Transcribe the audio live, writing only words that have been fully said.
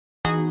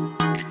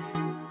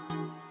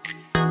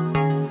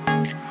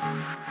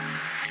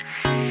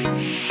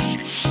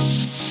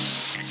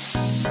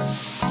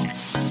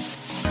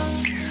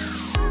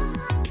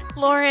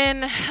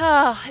Lauren,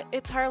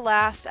 it's our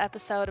last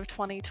episode of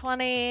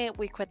 2020.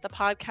 We quit the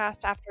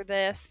podcast after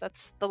this.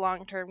 That's the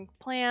long-term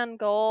plan,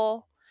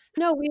 goal.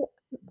 No,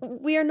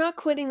 we are not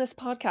quitting this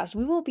podcast.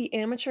 We will be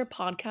amateur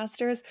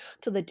podcasters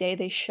till the day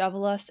they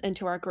shovel us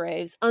into our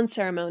graves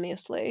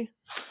unceremoniously.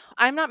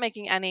 I'm not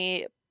making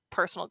any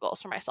personal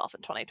goals for myself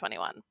in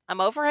 2021. I'm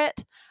over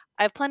it.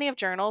 I have plenty of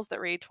journals that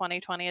read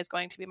 2020 is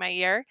going to be my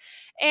year.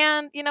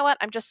 And you know what?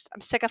 I'm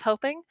sick of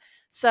hoping.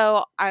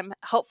 So I'm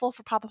hopeful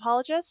for Pop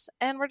Apologists,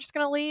 and we're just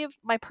going to leave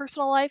my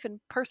personal life and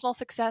personal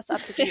success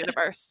up to the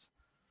universe.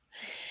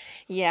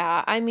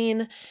 Yeah, I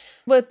mean,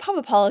 with Pop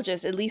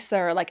Apologists, at least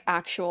there are like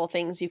actual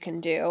things you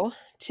can do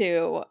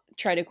to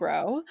try to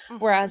grow.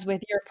 Whereas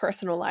with your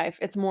personal life,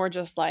 it's more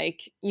just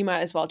like you might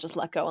as well just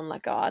let go and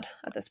let God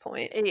at this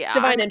point. Yeah,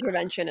 Divine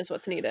intervention is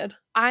what's needed.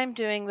 I'm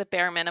doing the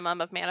bare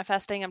minimum of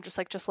manifesting. I'm just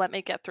like, just let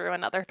me get through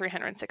another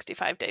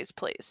 365 days,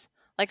 please.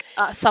 Like,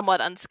 somewhat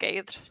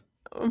unscathed.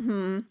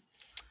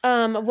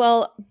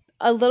 Well,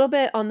 a little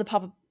bit on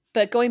the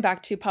but going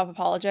back to Pop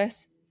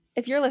Apologists,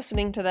 if you're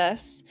listening to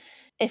this,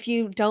 if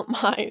you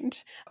don't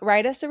mind,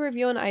 write us a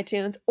review on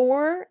iTunes,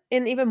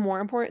 and even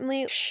more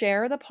importantly,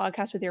 share the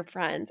podcast with your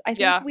friends. I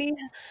think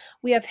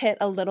we have hit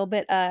a little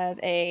bit of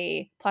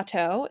a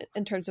plateau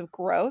in terms of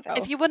growth.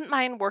 If you wouldn't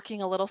mind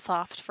working a little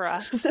soft for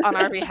us on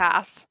our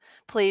behalf,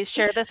 please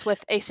share this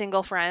with a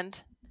single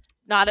friend.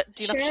 You don't have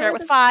to share it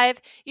with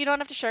 5. You don't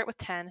have to share it with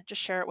 10.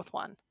 Just share it with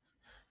 1.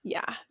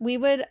 Yeah, we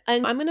would.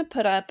 And I'm going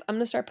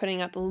to start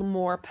putting up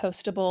more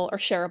postable or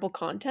shareable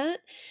content.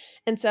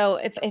 And so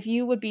if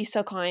you would be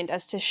so kind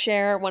as to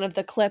share one of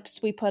the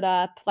clips we put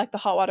up, like the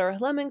hot water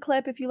with lemon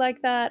clip, if you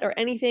like that, or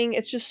anything,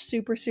 it's just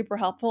super, super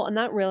helpful. And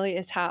that really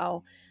is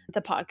how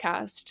the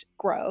podcast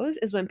grows,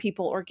 is when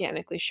people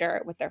organically share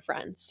it with their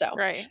friends. So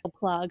right. A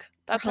plug.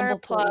 That's our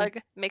plug.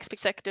 Makes me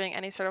sick doing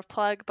any sort of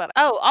plug. But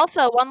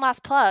also one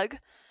last plug.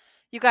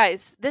 You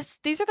guys,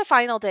 these are the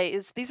final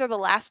days. These are the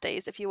last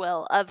days, if you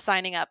will, of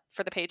signing up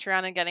for the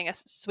Patreon and getting a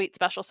sweet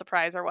special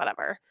surprise or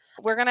whatever.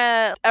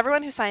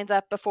 Everyone who signs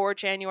up before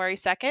January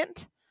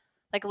 2nd,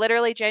 like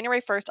literally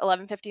January 1st,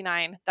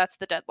 11:59, that's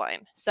the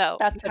deadline. So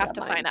you have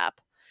to sign up.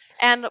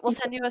 And we'll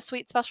send you a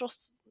sweet special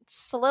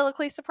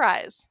soliloquy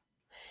surprise.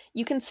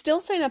 You can still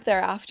sign up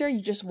thereafter.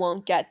 You just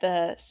won't get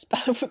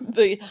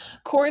the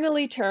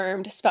cornily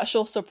termed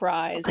special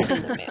surprise in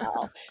the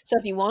mail. So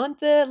if you want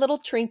the little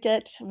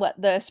trinket,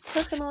 this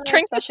personalized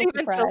special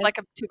surprise, feels like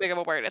too big of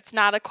a word. It's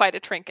not quite a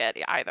trinket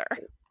either.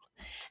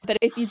 But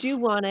if you do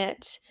want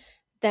it,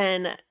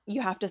 then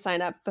you have to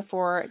sign up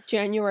before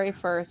January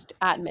 1st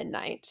at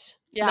midnight.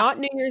 Yeah. Not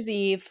New Year's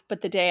Eve,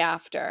 but the day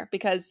after,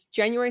 because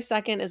January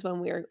 2nd is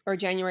when or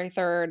January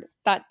 3rd,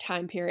 that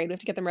time period. We have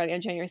to get them ready on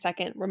January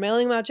 2nd. We're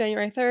mailing them out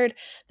January 3rd.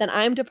 Then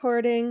I'm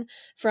deporting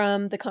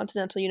from the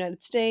continental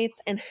United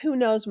States, and who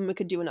knows when we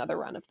could do another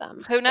run of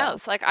them. Who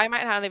knows? Like, I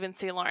might not even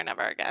see Lauren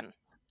ever again.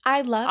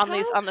 I love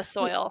on the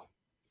soil.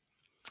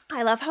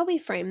 I love how we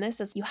frame this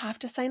as you have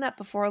to sign up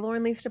before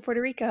Lauren leaves to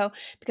Puerto Rico,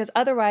 because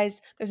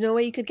otherwise there's no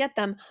way you could get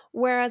them.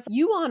 Whereas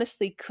you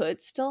honestly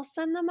could still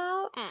send them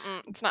out.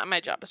 It's not in my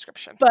job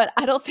description. But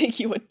I don't think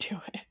you would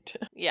do it.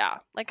 Yeah.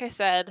 Like I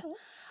said,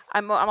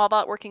 I'm all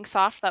about working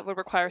soft. That would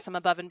require some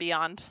above and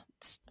beyond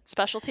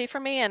specialty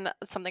for me, and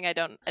something I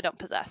don't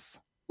possess.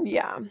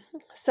 Yeah.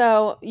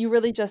 So you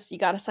really you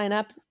got to sign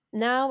up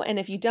now, and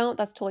if you don't,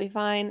 that's totally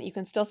fine. You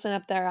can still sign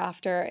up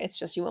thereafter. It's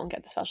just you won't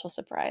get the special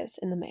surprise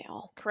in the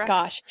mail. Correct.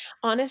 Gosh,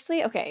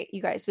 honestly, okay,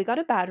 you guys, we got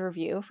a bad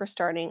review for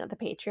starting the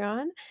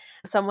Patreon.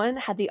 Someone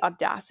had the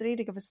audacity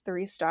to give us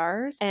 3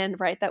 stars and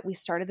write that we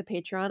started the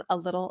Patreon a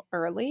little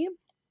early,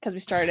 because we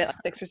started it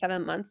 6 or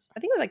 7 months. I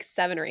think it was like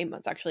 7 or 8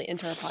 months actually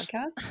into our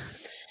podcast.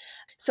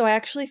 So I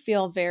actually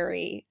feel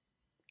very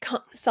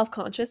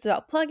self-conscious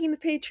about plugging the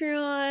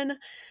Patreon.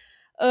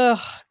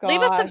 Oh, God.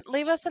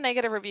 Leave us a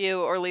negative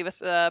review, or leave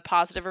us a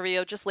positive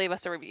review. Just leave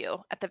us a review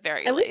at the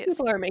very least. At least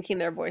people are making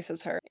their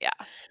voices heard. Yeah.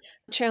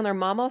 Chandler,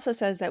 Mom also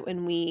says that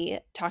when we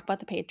talk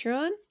about the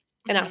Patreon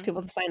and ask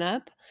people to sign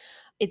up,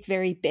 it's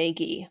very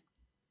baggy.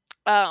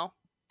 Oh,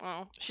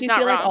 she's not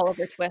wrong. Like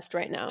Oliver Twist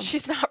right now.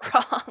 She's not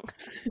wrong.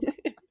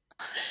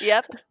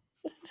 Yep.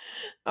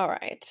 All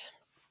right.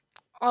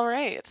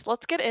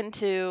 Let's get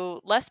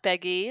into less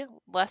baggy,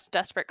 less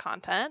desperate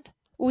content.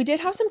 We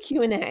did have some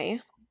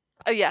Q&A.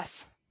 Oh,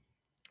 yes.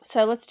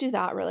 So let's do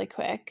that really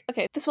quick.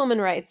 Okay, this woman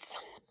writes,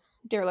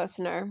 dear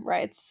listener,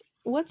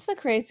 what's the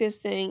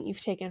craziest thing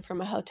you've taken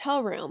from a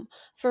hotel room?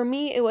 For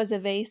me, it was a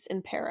vase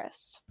in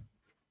Paris.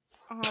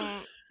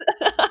 Was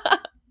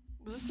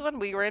this when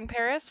we were in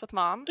Paris with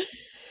Mom?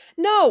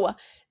 No,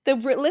 the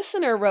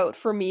listener wrote,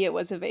 for me, it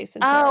was a vase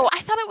in Paris. Oh,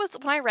 I thought it was,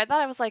 when I read that,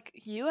 I was like,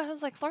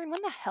 Lauren,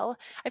 when the hell?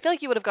 I feel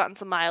like you would have gotten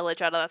some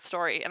mileage out of that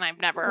story, and I've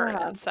never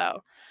heard it.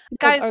 So,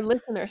 guys, our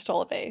listener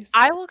stole a vase.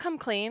 I will come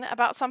clean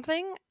about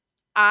something.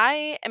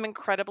 I am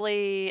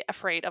incredibly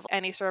afraid of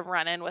any sort of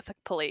run-in with the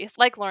police.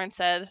 Like Lauren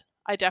said,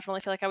 I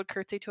definitely feel like I would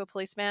curtsy to a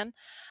policeman.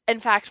 In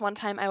fact, one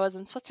time I was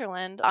in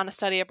Switzerland on a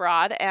study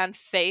abroad, and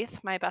Faith,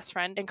 my best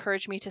friend,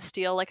 encouraged me to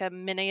steal like a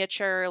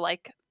miniature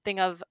like thing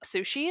of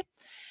sushi,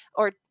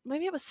 or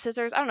maybe it was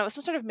scissors. I don't know. It was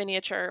some sort of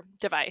miniature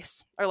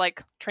device or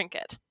like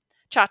trinket,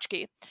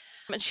 tchotchke.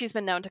 And she's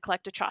been known to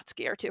collect a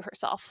tchotchke or two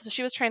herself. So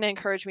she was trying to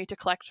encourage me to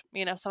collect,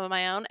 some of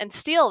my own and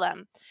steal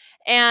them.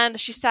 And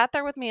she sat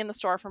there with me in the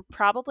store for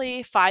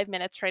probably 5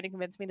 minutes trying to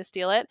convince me to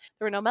steal it.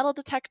 There were no metal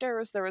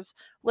detectors. There was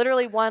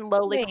literally one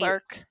lowly Wait,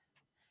 clerk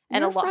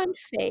and your friend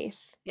Faith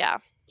yeah.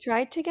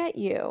 tried to get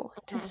you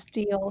to Mhm.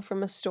 steal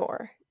from a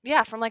store.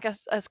 Yeah, from like a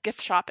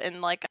gift shop in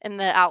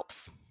the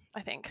Alps,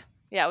 I think.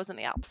 Yeah, it was in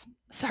the Alps.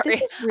 This Sorry.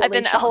 is I've really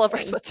been all over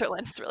shocking.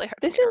 Switzerland. It's really hard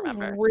for This me to is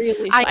remember.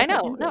 really I shocking know.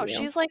 from No, you.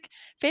 she's like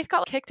Faith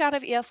got kicked out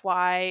of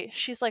EFY.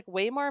 She's like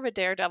way more of a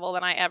daredevil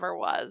than I ever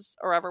was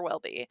or ever will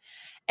be.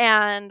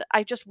 And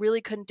I just really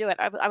couldn't do it.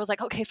 I was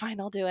like, okay, fine,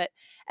 I'll do it.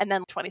 And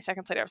then 20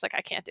 seconds later, I was like,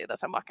 I can't do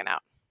this. I'm walking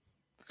out.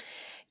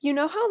 You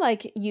know how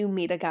like you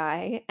meet a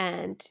guy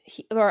and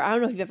or I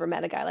don't know if you've ever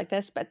met a guy like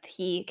this, but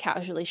he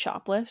casually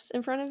shoplifts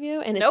in front of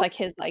you and it's Nope. like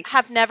his like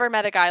Have never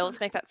met a guy.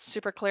 Let's make that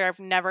super clear. I've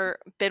never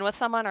been with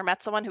someone or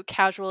met someone who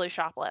casually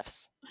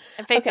shoplifts.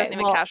 And Faith Okay, doesn't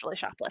even well, casually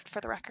shoplift,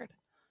 for the record.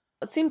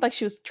 it seemed like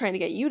she was trying to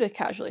get you to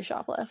casually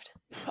shoplift.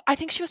 I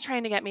think she was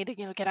trying to get me to,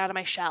 get out of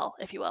my shell,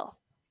 if you will.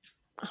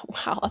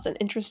 Wow, that's an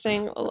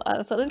interesting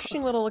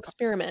little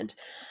experiment.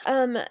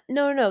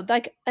 No.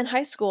 Like in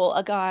high school,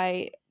 a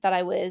guy that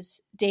I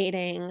was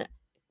dating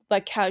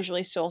like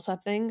casually stole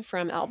something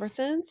from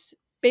Albertsons,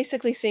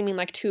 basically seeming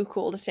like too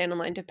cool to stand in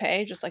line to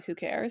pay, just like who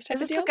cares type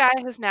Is of this the deal.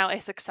 guy who's now a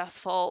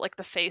successful, like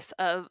the face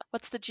of,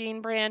 what's the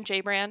jean brand?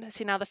 J Brand? Is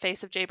he now the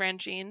face of J Brand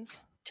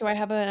jeans? Do I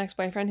have an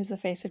ex-boyfriend who's the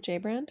face of J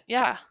Brand?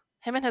 Yeah.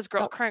 Him and his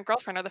Oh, current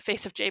girlfriend are the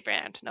face of J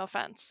Brand. No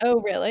offense. oh,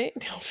 really?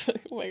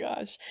 Oh my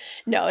gosh.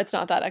 No, it's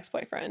not that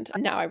ex-boyfriend.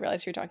 Now I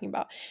realize who you're talking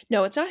about.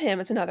 No, it's not him,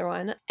 it's another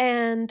one.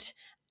 And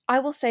I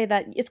will say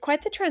that it's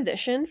quite the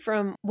transition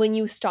from when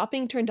you stop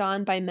being turned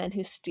on by men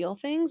who steal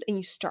things and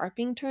you start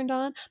being turned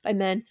on by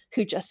men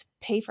who just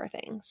pay for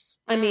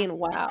things. I mean,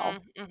 wow.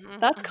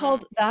 That's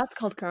called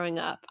growing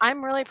up.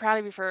 I'm really proud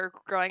of you for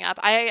growing up.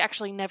 I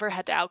actually never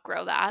had to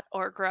outgrow that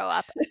or grow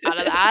up out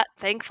of that.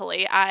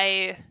 Thankfully,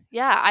 I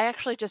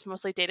actually just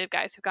mostly dated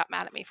guys who got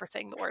mad at me for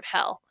saying the word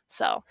hell.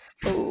 So,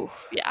 Ooh,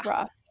 yeah.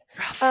 rough.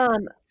 Rough.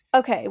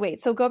 Okay,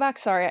 wait. So go back.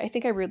 Sorry, I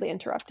think I rudely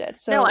interrupted.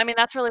 So No, I mean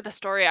that's really the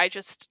story. I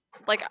just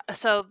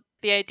so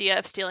the idea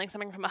of stealing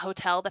something from a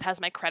hotel that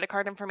has my credit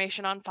card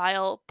information on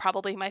file,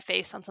 probably my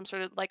face on some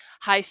sort of like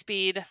high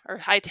speed or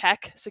high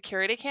tech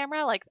security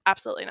camera, like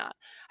absolutely not.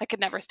 I could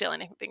never steal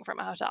anything from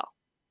a hotel.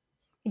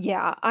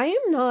 yeah, I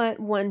am not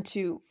one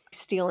to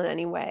steal in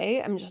any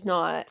way. I'm just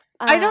not.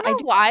 I don't know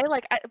why,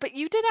 but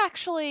you did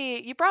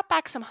actually, you brought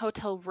back some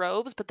hotel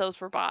robes, but those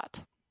were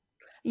bought.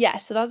 Yeah,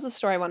 so that's the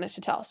story I wanted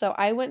to tell. So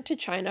I went to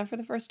China for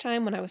the first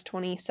time when I was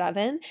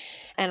 27,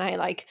 and I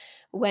like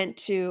went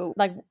to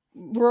like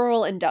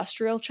rural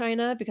industrial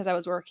China because I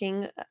was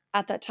working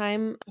at that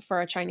time for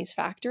a Chinese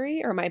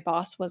factory, or my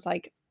boss was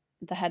like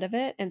the head of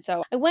it. And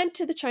so I went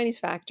to the Chinese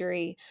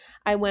factory.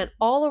 I went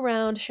all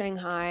around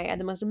Shanghai. I had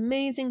the most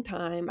amazing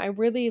time. I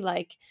really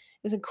like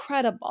it was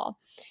incredible.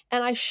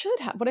 And what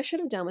I should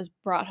have done was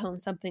brought home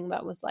something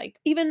that was like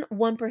even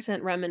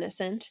 1%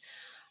 reminiscent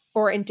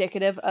or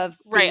indicative of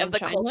being Right, of in the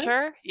China,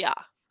 culture. Yeah.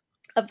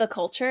 of the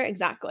culture,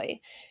 exactly.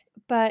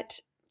 But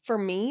for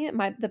me,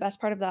 the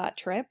best part of that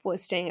trip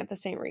was staying at the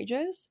St.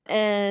 Regis,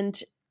 and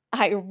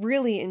I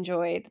really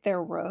enjoyed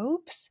their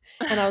robes.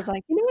 And I was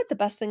like, you know what the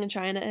best thing in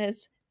China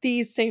is?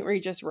 These St.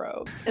 Regis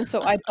robes. And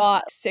so I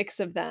bought 6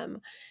 of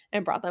them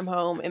and brought them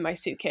home in my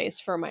suitcase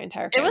for my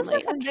entire It was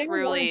family, like a and they were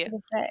worn truly to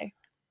this day.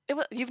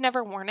 you've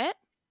never worn it?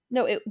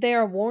 No, they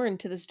are worn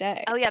to this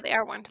day. Oh yeah, they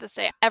are worn to this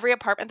day. Every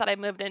apartment that I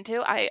moved into,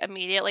 I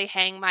immediately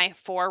hang my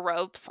 4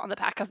 robes on the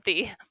back of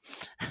the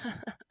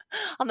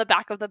on the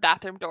back of the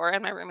bathroom door,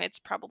 and my roommates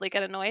probably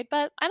get annoyed,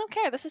 but I don't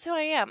care. This is who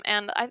I am,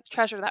 and I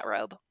treasure that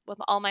robe with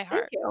all my Thank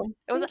heart. you.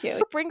 It was Thank you.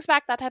 who brings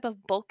back that type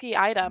of bulky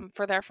item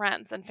for their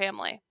friends and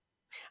family?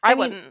 I I mean,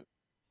 wouldn't.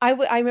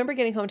 I remember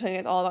getting home telling you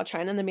guys all about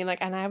China and then being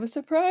like, and I have a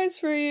surprise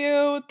for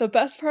you. The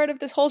best part of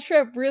this whole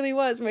trip really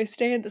was my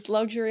stay in this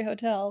luxury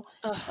hotel.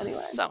 Ugh, Anyway,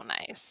 so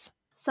nice.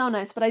 so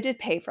nice, but I did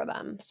pay for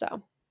them.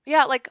 So,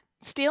 Yeah, like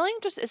stealing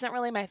just isn't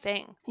really my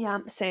thing. yeah,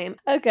 same.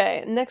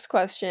 Okay, next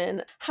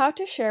question. How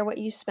to share what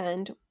you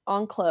spend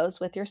on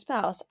clothes with your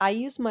spouse? I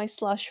use my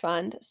slush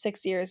fund,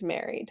 6 years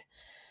married.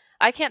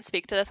 I can't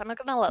speak to this. I'm not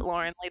going to let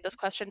Lauren lead this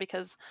question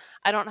because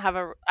I'm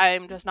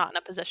just not in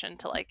a position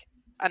to like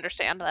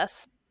understand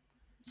this.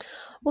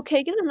 Well,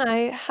 Kagan and I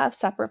have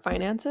separate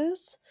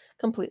finances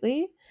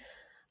completely.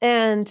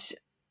 And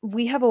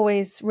we have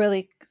always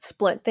really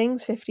split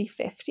things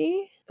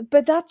 50-50,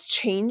 but that's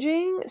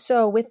changing.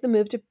 So with the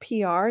move to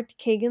PR,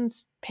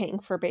 Kagan's paying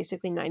for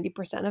basically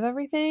 90% of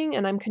everything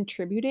and I'm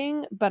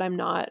contributing, but I'm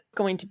not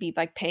going to be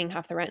like paying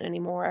half the rent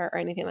anymore or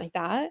anything like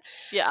that.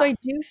 Yeah. So I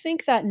do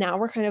think that now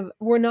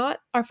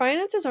our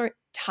finances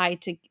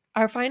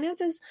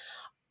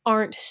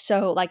aren't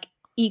so like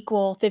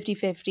equal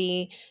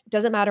 50-50. It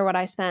doesn't matter what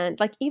I spent.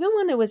 Like even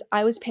when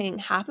I was paying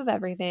half of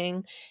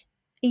everything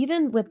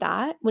even with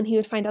that, when he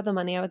would find out the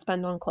money I would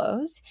spend on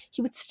clothes,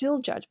 he would still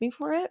judge me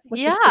for it,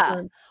 which was Yeah.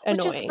 super Which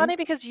is annoying. funny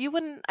because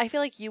I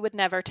feel like you would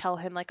never tell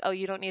him, like, oh,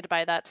 you don't need to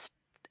buy that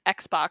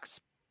Xbox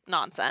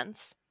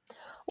nonsense.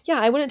 Yeah,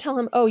 I wouldn't tell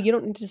him, "Oh, you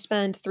don't need to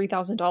spend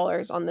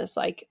 $3,000 on this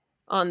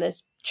on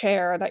this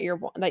chair that you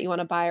want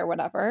to buy or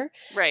whatever."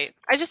 Right.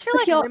 I just feel But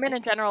like he'll women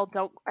in general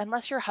don't,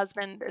 unless your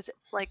husband is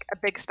like a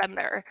big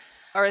spender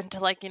or into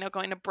like,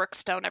 going to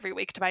Brookstone every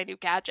week to buy new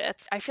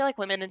gadgets. I feel like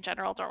women in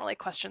general don't really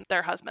question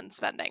their husband's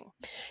spending.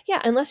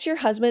 Yeah, unless your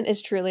husband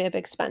is truly a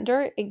big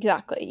spender,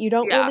 exactly. You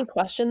don't Yeah. really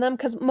question them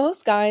because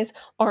most guys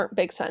aren't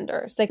big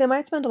spenders. Like they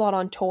might spend a lot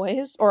on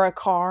toys or a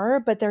car,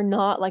 but they're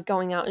not like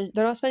going out and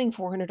they're not spending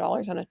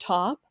 $400 on a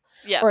top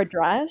Yep. or a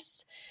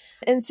dress.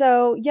 And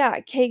so, yeah,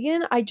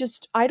 Kagan,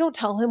 I don't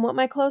tell him what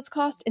my clothes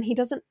cost and he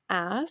doesn't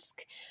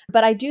ask.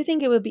 But I do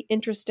think it would be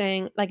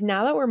interesting, like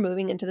now that we're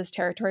moving into this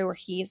territory where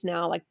he's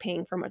now like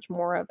paying for much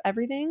more of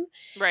everything.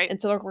 Right.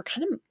 And so like, we're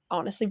kind of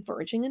honestly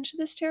verging into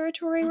this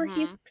territory where Mm-hmm.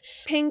 he's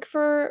paying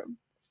for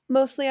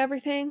mostly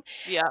everything.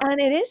 Yeah. And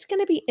it is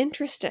going to be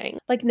interesting.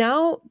 Like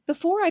now,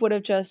 before I would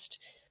have just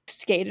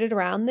skated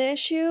around the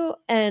issue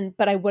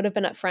but I would have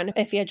been upfront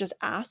if he had just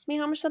asked me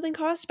how much something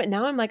cost. But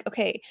now I'm like,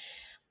 okay,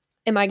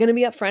 am I going to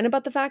be upfront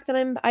about the fact that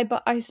I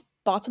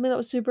bought something that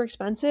was super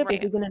expensive? Is Right.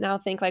 he going to now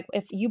think like,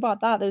 if you bought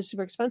that was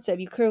super expensive,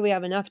 you clearly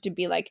have enough to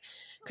be like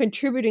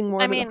contributing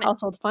more I to the mean,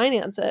 household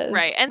finances?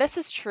 right. And this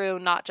is true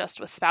not just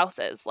with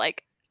spouses.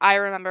 Like, I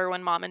remember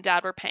when mom and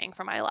dad were paying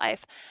for my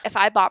life. If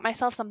I bought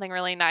myself something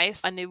really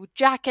nice, a new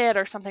jacket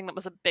or something that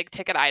was a big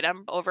ticket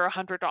item over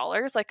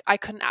 $100, like I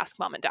couldn't ask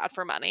mom and dad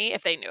for money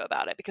if they knew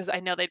about it because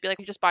I know they'd be like,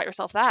 you just bought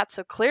yourself that.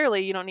 So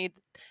clearly you don't need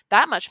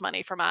that much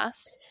money from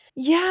us.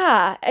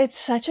 Yeah, it's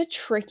such a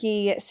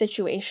tricky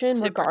situation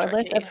Super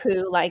regardless of tricky.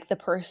 who like the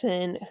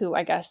person who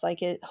I guess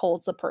like it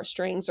holds the purse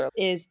strings or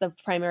is the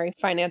primary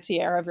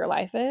financier of your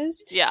life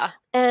is. Yeah.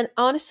 And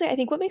honestly, I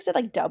think what makes it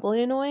like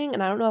doubly annoying,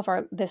 and I don't know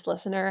if this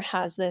listener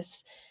has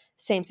this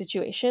same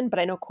situation, but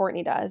I know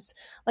Courtney does.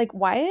 Like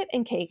Wyatt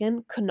and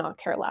Kagan could not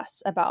care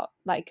less about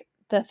like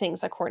the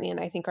things that Courtney and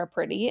I think are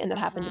pretty and that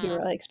happen to be Mm-hmm.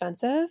 really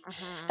expensive.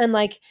 Mm-hmm. And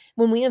like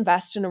when we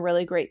invest in a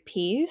really great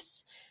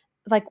piece,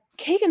 like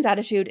Kagan's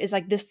attitude is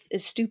like, this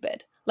is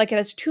stupid. Like it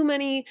has too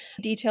many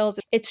details.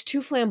 It's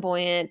too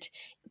flamboyant.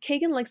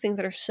 Kagan likes things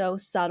that are so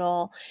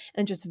subtle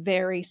and just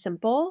very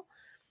simple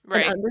and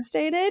Right.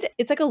 understated.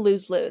 It's like a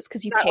lose-lose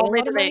because you Not pay a only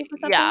lot do of they, money for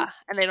something. yeah,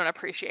 and they don't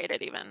appreciate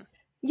it even.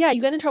 Yeah,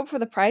 you get in trouble for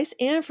the price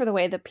and for the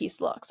way the piece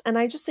looks. And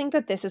I just think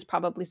that this is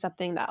probably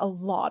something that a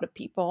lot of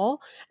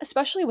people,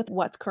 especially with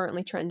what's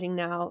currently trending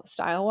now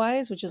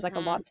style-wise, which is like a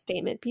Mm-hmm. lot of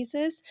statement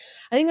pieces,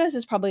 I think this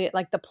is probably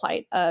like the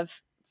plight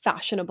of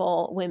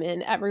fashionable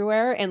women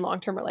everywhere in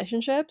long-term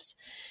relationships.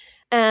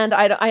 And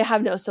I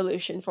have no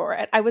solution for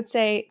it. I would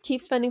say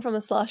keep spending from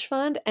the slush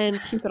fund and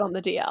keep it on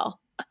the DL.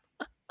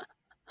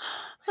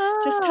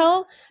 Just Ah,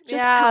 tell just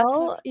yeah, it's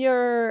tell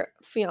your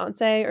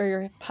fiance or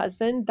your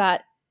husband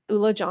that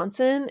Ula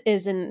Johnson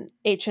is an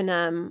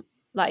H&M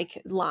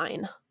like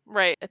line.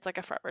 right. It's like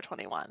a Forever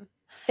 21.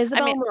 I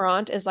Isabel mean,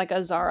 Marant is like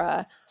a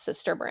Zara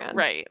sister brand.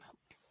 right.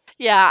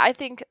 Yeah, I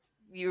think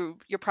you're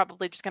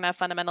probably just going to have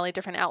fundamentally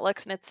different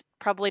outlooks, and it's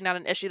probably not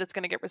an issue that's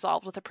going to get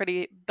resolved with a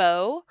pretty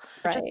bow.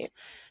 Right. Just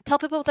tell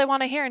people what they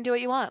want to hear and do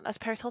what you want, as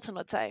Paris Hilton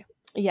would say.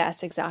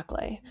 Yes,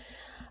 exactly.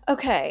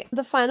 Okay,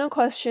 the final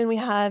question we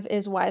have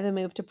is why the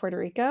move to Puerto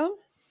Rico?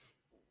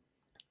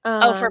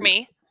 Oh, for Um,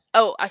 me?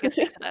 Oh, I can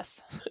speak to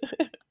this.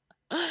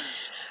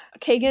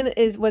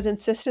 Kagan was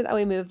insistent that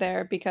we move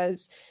there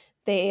because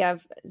they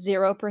have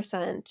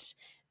 0%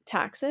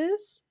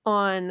 taxes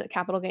on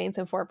capital gains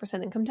and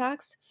 4% income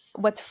tax.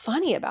 What's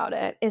funny about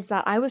it is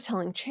that I was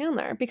telling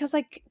Chandler because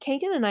like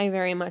Kagan and I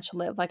very much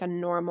live like a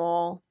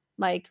normal,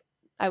 like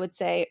I would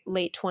say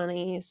late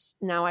 20s,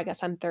 now I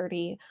guess I'm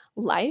 30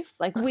 life.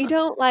 Like we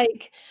don't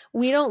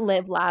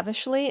live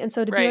lavishly, and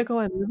so to be Right, like, "Oh,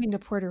 I'm moving to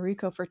Puerto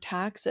Rico for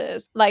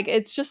taxes." Like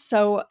it's just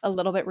so a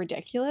little bit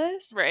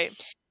ridiculous. right.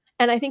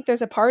 And I think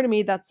there's a part of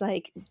me that's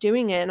like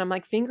doing it. And I'm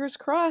like, fingers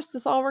crossed,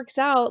 this all works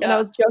out. And I Yeah.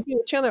 was joking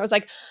with Chandler. I was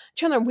like,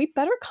 Chandler, we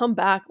better come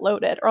back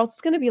loaded, or else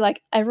it's going to be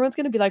like, everyone's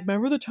going to be like,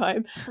 remember the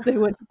time they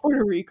went to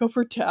Puerto Rico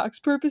for tax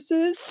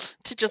purposes?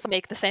 To just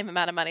make the same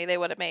amount of money they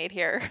would have made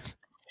here.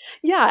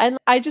 Yeah. And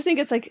I just think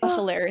it's like a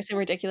hilarious and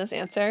ridiculous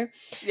answer.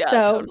 Yeah, it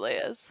So totally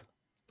is.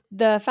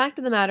 the fact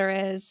of the matter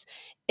is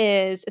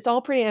it's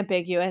all pretty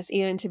ambiguous,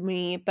 even to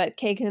me, but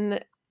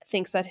Kagan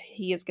thinks that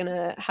he is going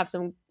to have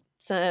some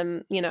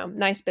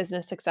nice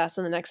business success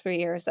in the next 3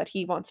 years that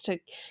he wants to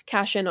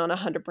cash in on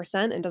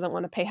 100% and doesn't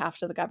want to pay half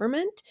to the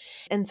government.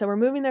 And so we're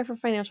moving there for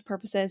financial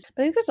purposes.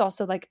 But I think there's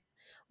also like,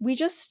 we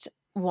just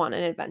want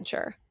an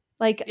adventure.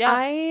 Like Yeah.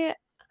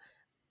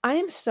 I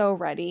am so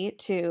ready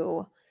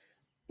to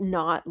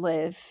not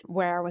live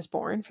where I was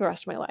born for the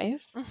rest of my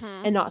life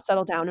Mm-hmm. and not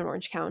settle down in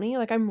Orange County.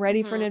 Like I'm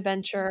ready for an Mm-hmm.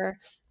 adventure.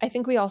 I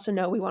think we also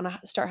know we want to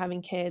start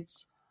having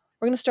kids.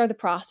 We're going to start the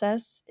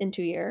process in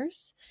 2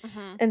 years.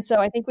 Mm-hmm. And so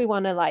I think we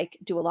want to like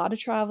do a lot of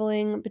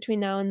traveling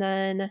between now and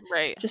then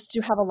Right. just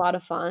to have a lot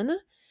of fun.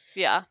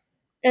 Yeah.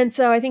 And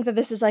so I think that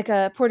this is like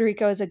Puerto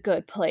Rico is a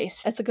good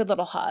place. It's a good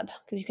little hub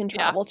because you can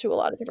Yeah. travel to a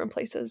lot of different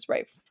places,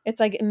 right? It's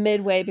like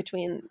midway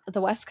between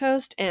the West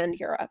Coast and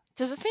Europe.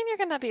 Does this mean you're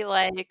going to be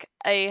like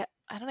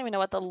I don't even know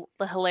what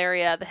the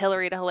Hillary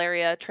to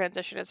Hilaria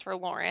transition is for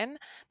Lauren,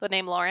 the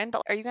name Lauren,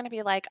 but are you going to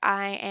be like,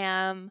 I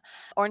am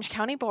Orange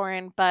County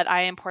born, but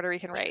I am Puerto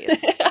Rican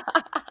raised?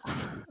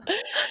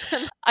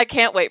 I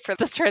can't wait for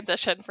this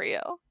transition for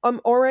you.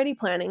 I'm already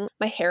planning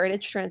my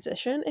heritage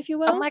transition, if you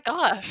will. Oh my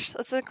gosh,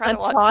 that's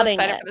incredible. I'm so plotting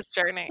excited it. for this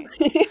journey.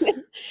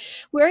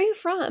 Where are you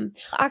from?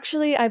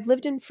 Actually, I've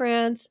lived in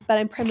France, but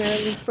I'm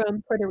primarily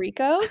from Puerto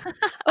Rico.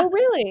 Oh,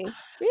 really?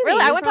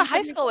 Really? I You're went to from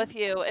high Puerto school Rico? with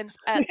you in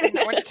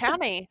Orange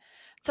County.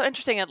 So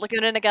interesting. At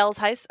Laguna Niguel's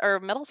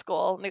middle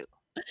school.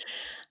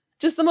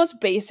 Just the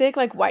most basic,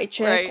 like, white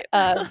chick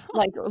Right. of,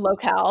 like,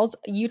 locales.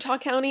 Utah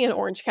County and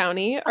Orange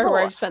County are where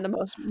Oh, I've spent the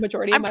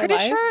majority of I'm my pretty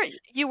life. sure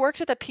you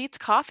worked at the Pete's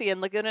Coffee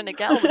in Laguna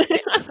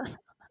Niguel.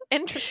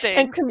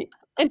 Interesting.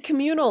 And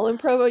Communal in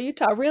Provo,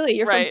 Utah. Really?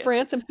 You're from Right.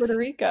 France and Puerto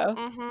Rico.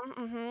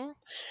 Mm-hmm, mm-hmm.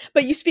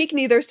 But you speak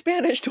neither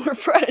Spanish nor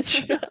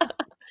French.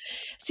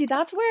 See,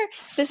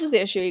 this is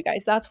the issue, you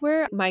guys. That's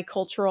where my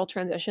cultural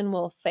transition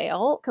will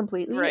fail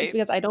completely, is Right.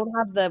 because I don't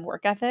have the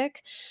work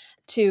ethic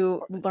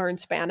to learn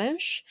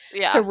Spanish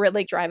Yeah. to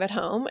really drive it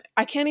home.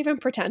 I can't even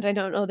pretend I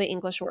don't know the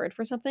English word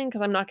for something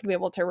because I'm not going to be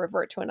able to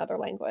revert to another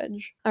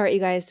language. All right, you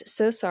guys,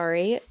 so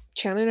sorry.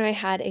 Chandler and I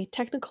had a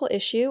technical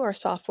issue. Our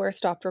software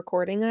stopped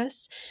recording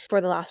us for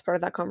the last part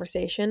of that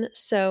conversation.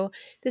 So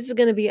this is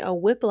going to be a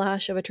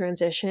whiplash of a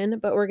transition,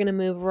 but we're going to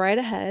move right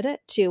ahead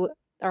to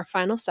our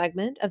final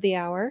segment of the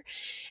hour,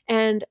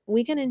 and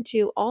we get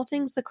into all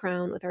things The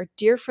Crown with our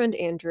dear friend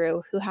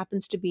Andrew, who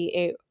happens to be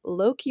a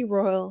low-key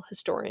royal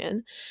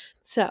historian.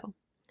 So,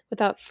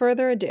 without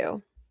further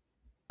ado,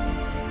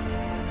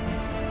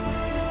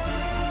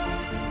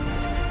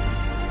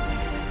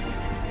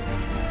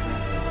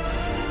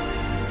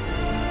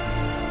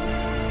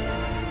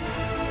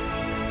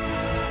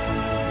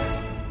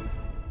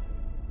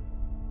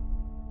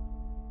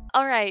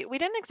 All right, we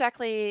didn't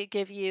exactly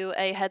give you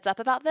a heads up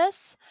about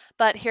this,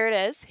 but here it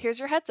is. Here's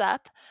your heads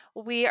up.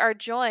 We are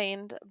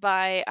joined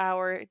by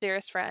our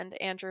dearest friend,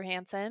 Andrew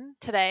Hansen,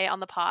 today on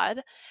the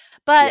pod.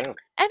 But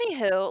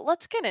anywho,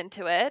 let's get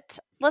into it.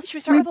 Should we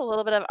start with a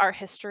little bit of our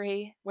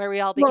history, where we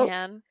all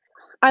began?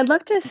 I'd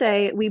love to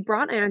say we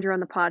brought Andrew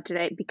on the pod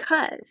today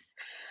because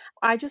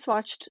I just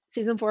watched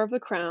season 4 of The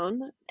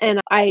Crown, and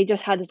I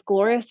just had this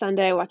glorious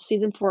Sunday. I watched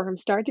season 4 from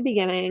start to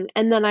beginning,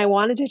 and then I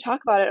wanted to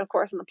talk about it, of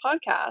course, on the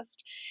podcast.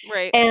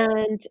 Right.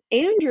 And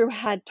Andrew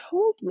had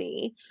told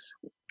me,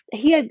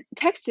 he had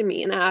texted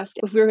me and asked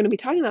if we were going to be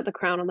talking about The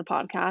Crown on the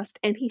podcast,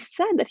 and he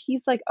said that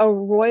he's like a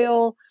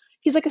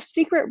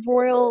secret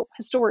royal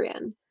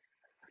historian.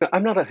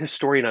 I'm not a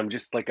historian, I'm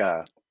just like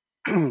a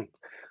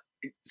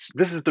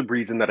this is the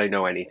reason that I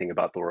know anything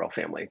about the royal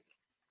family.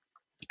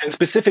 And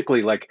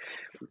specifically like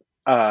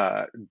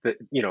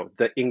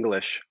the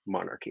English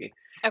monarchy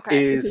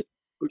is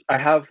I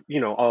have,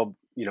 I'll,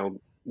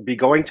 be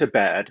going to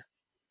bed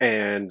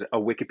and a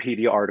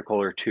Wikipedia article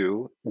or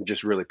two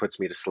just really puts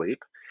me to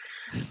sleep.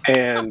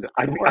 And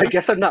I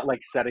guess I'm not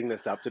like setting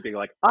this up to be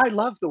like, I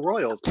love the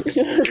royals.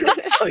 You're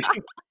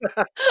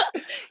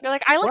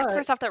like, I look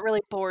for stuff that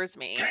really bores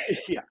me.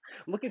 Yeah,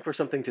 I'm looking for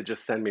something to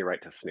just send me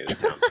right to snooze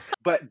town.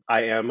 But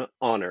I am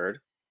honored.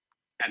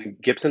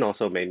 And Gibson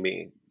also made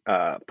me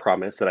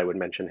promise that I would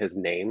mention his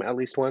name at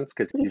least once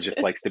because he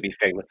just likes to be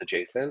famous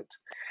adjacent.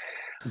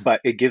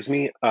 But it gives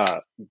me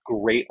a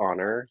great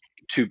honor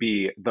to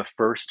be the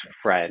first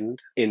friend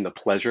in the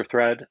Pleasure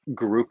Thread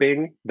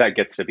grouping that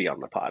gets to be on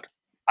the pod.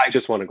 I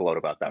just want to gloat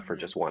about that for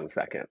just 1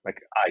 second.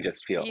 Like, I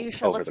just feel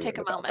Let's take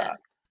a moment.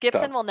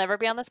 Gibson will never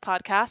be on this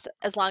podcast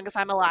as long as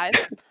I'm alive,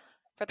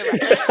 for the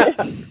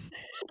record.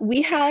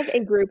 We have a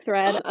group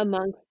thread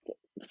amongst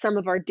some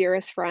of our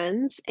dearest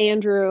friends.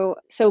 Andrew,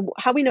 so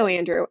how we know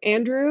Andrew?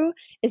 Andrew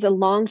is a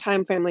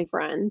longtime family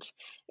friend,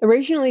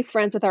 originally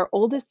friends with our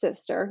oldest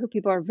sister, who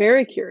people are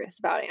very curious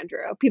about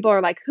Andrew. People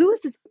are like, who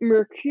is this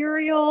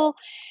mercurial,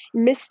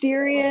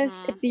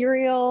 mysterious,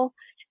 ethereal,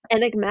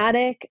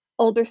 enigmatic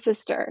older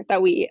sister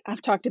that we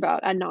have talked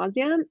about ad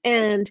nauseum?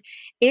 And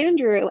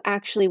Andrew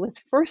actually was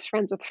first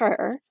friends with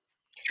her.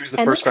 She was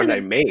the first friend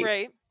I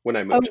made when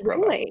I moved to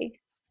Provo. Really?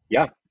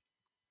 Yeah.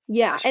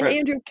 Yeah. And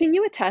Andrew, can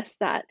you attest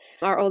that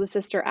our oldest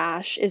sister,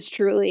 Ash, is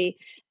truly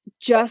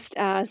just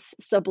as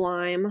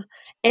sublime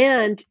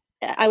and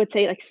I would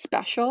say like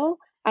special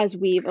as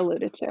we've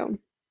alluded to?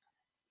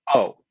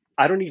 Oh,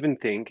 I don't even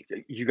think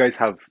you guys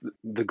have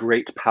the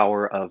great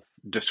power of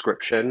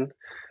description.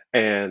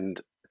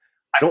 And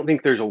I don't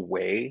think there's a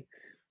way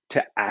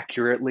to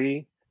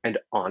accurately and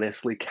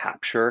honestly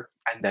capture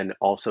and then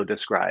also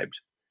describe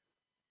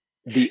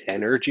the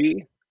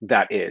energy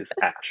that is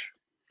Ash.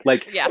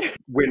 Like,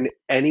 when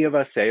any of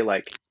us say,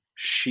 like,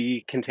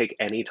 she can take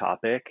any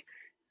topic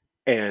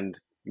and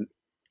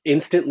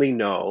instantly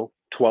know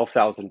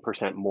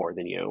 12,000% more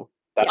than you,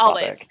 that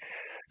always. Topic.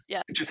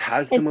 Yeah. It just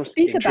has and the most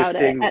speak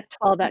interesting... about it at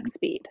 12x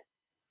speed.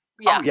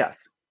 Yeah. Oh,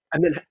 yes.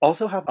 And then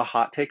also have a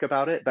hot take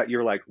about it that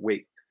you're like,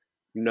 wait,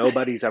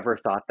 nobody's ever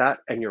thought that,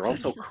 and you're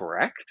also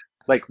correct.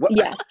 Like, what?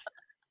 Yes, Just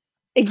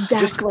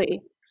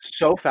exactly.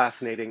 so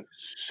fascinating,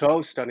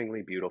 so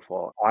stunningly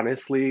beautiful.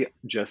 Honestly,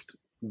 just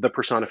the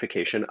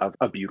personification of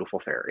a beautiful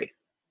fairy.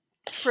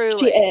 She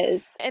Truly.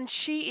 is. And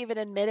she even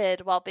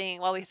admitted while we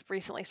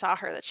recently saw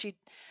her that she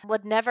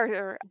would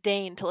never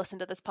deign to listen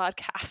to this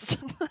podcast.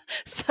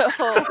 So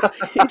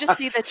you just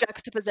see the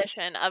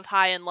juxtaposition of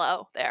high and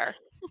low there.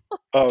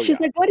 Oh She's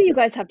yeah, like, what do you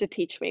guys have to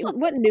teach me?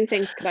 What new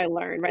things could I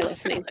learn by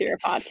listening to your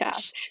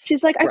podcast?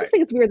 She's like, I right. just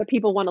think it's weird that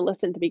people want to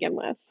listen to begin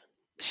with.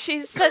 She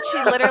said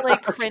she literally She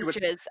would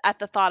cringes at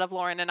the thought of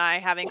Lauren and I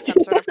having some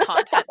sort of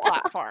content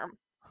platform.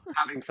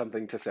 having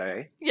something to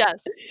say.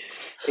 Yes.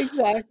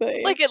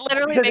 Exactly. Like, it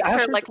literally Because makes her,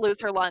 Ash is, like,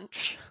 lose her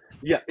lunch.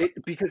 yeah,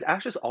 because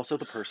Ash is also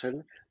the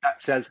person that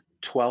says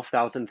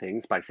 12,000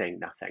 things by saying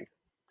nothing.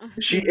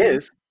 She Mhm.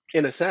 is,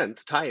 in a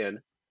sense,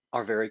 Tyen,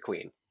 our very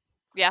queen.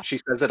 Yeah. She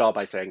says it all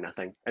by saying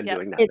nothing and Yep.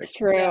 doing nothing. It's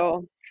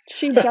true.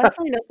 She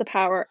definitely knows the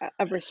power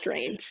of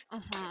restraint.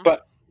 Mhm.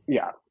 But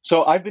yeah,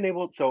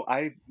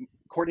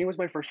 Courtney was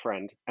my first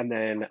friend, and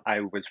then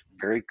I was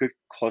very good,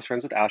 close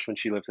friends with Ash when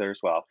she lived there as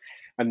well,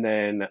 and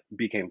then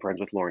became friends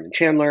with Lauren and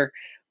Chandler.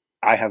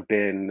 I have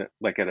been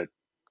like a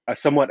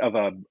somewhat of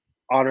a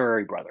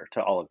honorary brother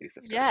to all of these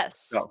sisters. Yes.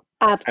 So,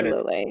 and it's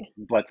Absolutely.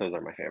 Bledsoes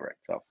are my favorite.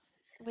 So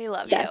We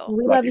love Yes, you.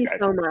 we love love you you guys.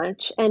 so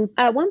much. And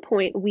at one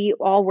point, we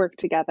all worked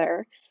together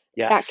at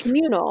Yes,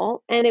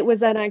 Communal, and it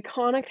was an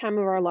iconic time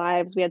of our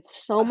lives. We had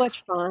so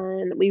much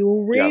fun. We yep,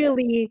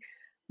 really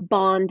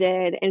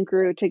bonded and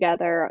grew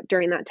together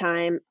during that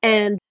time.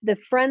 And the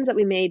friends that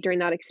we made during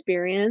that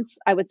experience,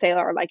 I would say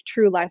are like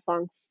true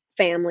lifelong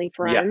family yes,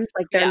 friends.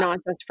 Like they're Yeah. not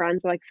just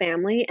friends, they're like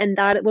family. And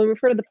that when we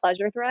refer to the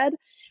pleasure thread,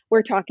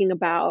 we're talking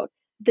about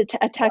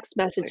a text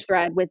message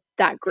thread with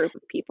that group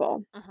of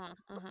people. Mhm.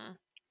 Mhm.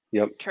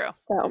 yep. True.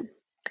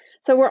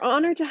 So we're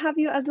honored to have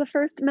you as the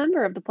first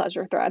member of the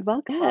pleasure thread.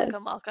 Welcome.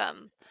 Welcome,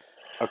 welcome.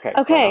 Okay,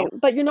 Okay, well,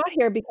 but you're not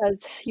here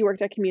because you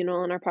worked at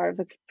Communal and are part of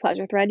the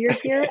pleasure thread. You're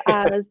here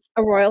as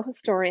a royal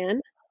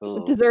historian,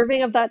 ugh,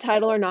 deserving of that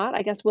title or not.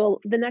 I guess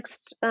the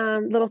next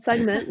little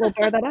segment will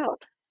bear that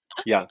out.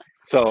 yeah.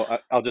 So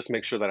I'll just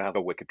make sure that I have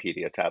a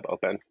Wikipedia tab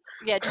open.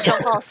 Yeah, just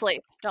don't fall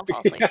asleep. Don't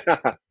fall asleep.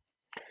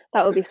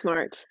 That would be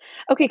smart.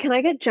 Okay, can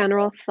I get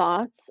general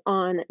thoughts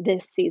on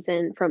this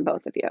season from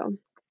both of you?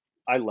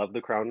 I love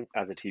The Crown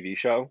as a TV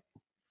show.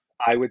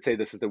 I would say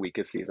this is the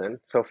weakest season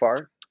so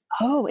far.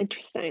 Oh,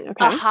 interesting. A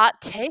Okay.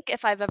 hot take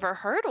if I've ever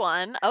heard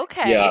one. Yeah.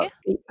 Okay.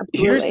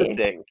 Here's the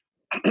Absolutely.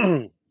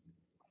 thing.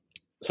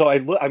 So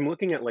I'm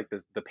looking at like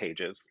the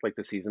pages, like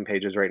the season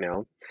pages right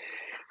now,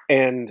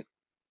 and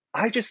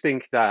I just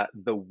think that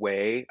the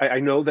way I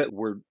know that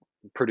we're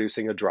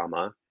producing a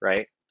drama,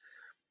 right?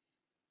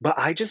 But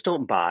I just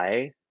don't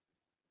buy.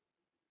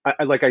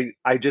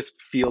 I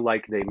just feel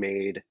like they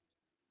made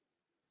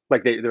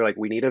like they're like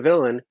we need a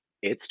villain.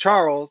 It's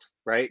Charles,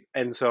 right?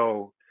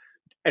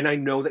 And I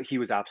know that he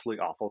was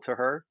absolutely awful to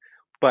her,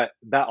 but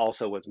that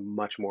also was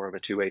much more of a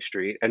two-way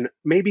street. And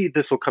maybe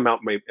this will come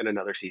out maybe in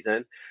another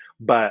season,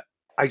 but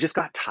I just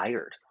got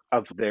tired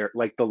of their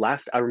like the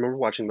last. I remember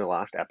watching the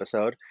last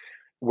episode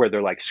where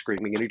they're like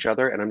screaming at each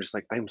other, and I'm just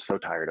like, I'm so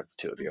tired of the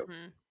two of you.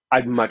 Mhm.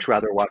 I'd Mhm. much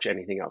rather watch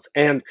anything else.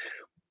 And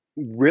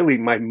really,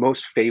 my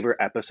most favorite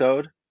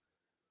episode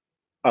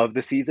of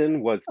the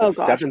season was the Oh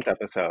gosh. seventh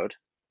episode,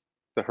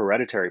 the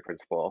Hereditary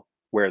Principle,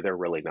 where they're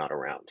really not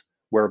around,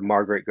 where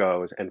Margaret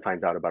goes and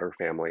finds out about her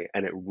family,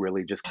 and it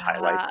really just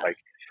highlights Yeah. like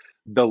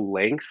the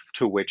lengths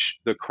to which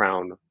the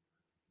crown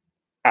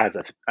as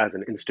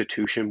an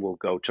institution will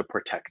go to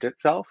protect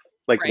itself.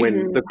 Like Right.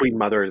 when the Mhm. Queen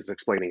Mother is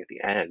explaining at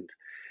the end,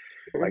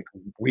 like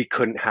we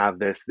couldn't have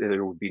this,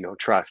 there would be no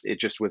trust. It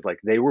just was like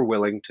they were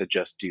willing to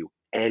just do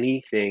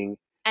anything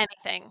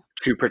Anything.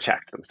 to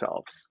protect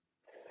themselves.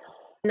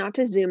 Not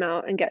to zoom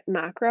out and get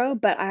macro,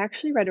 but I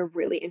actually read a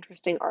really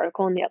interesting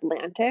article in The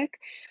Atlantic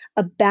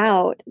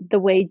about the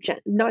way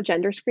not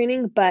gender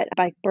screening, but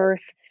like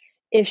birth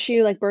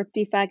issue, like birth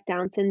defect,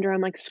 Down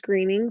syndrome, like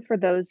screening for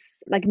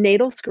those, like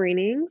natal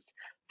screenings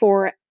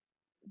for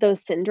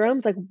those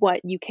syndromes, like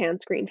what you can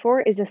screen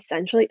for is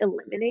essentially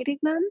eliminating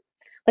them,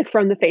 like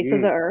from the face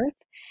of the Mm, earth.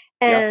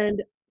 yeah,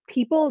 And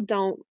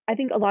I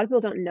think a lot of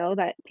people don't know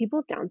that people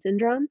with Down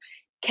syndrome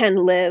can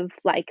live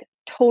like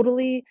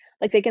totally,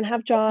 like they can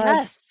have jobs,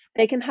 Yes.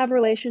 they can have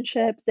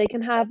relationships, right,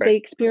 they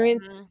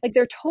experience, Mhm. like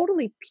they're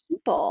totally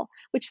people,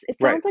 which it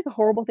right, sounds like a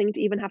horrible thing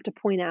to even have to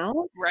point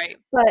out. Right.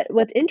 But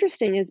what's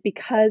interesting is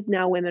because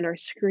now women are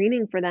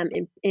screening for them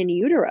in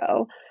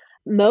utero,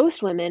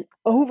 most women,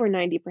 over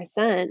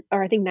 90%,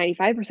 or I think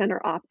 95%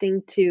 are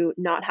opting to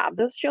not have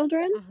those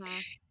children. Mhm.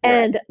 right.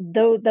 And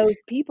though those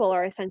people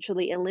are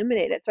essentially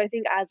eliminated. So I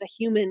think as a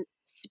human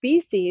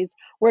species,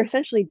 we're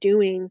essentially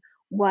doing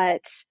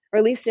what, or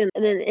at least in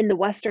the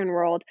Western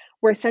world,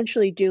 we're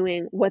essentially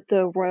doing what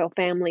the royal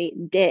family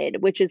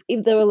did, which is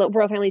even though the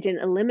royal family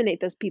didn't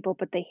eliminate those people,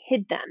 but they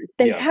hid them.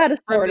 They Yeah, had a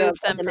sort of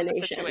Remove them from the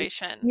elimination.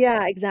 situation.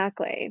 Yeah,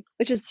 exactly.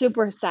 Which is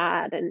super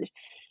sad and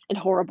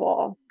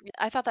horrible.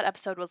 I thought that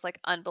episode was like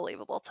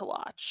unbelievable to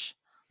watch.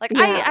 Like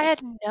I Yeah.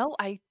 had no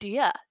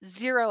idea,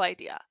 zero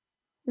idea.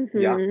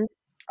 Yeah, Hmm.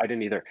 I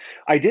didn't either.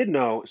 I did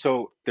know,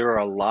 so there are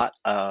a lot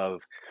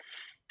of,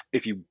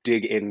 if you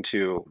dig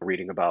into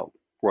reading about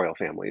royal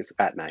families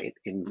at night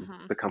in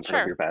the comfort of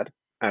Sure. your bed,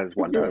 as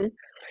one Hmm. does,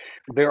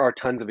 there are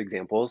tons of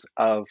examples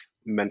of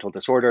mental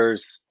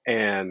disorders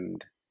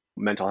and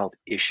mental health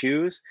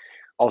issues,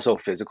 also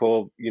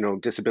physical,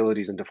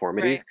 disabilities and Right.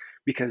 deformities.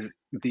 Because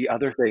the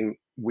other thing,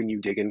 when you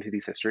dig into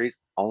these histories,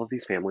 all of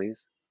these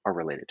families are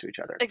related to each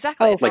other.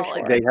 Exactly. Oh, It's for Like all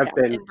like sure. they have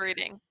Yeah. been,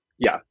 inbreeding.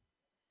 yeah,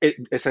 it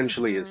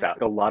essentially is Hmm.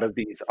 that. A lot of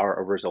these are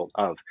a result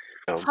of,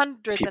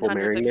 Hundreds and people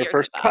hundreds marrying of their years of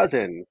first that.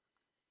 cousins.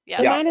 It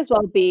Yep. Yeah, might as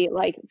well be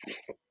like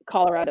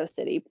Colorado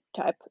City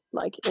type,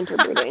 like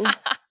interbreeding.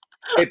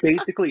 it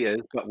basically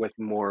is, but with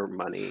more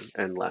money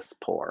and less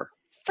poor.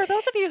 For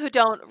those of you who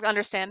don't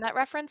understand that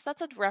reference,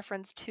 that's a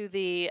reference to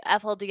the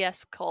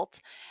FLDS cult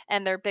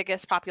and their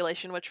biggest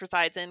population, which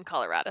resides in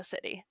Colorado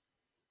City.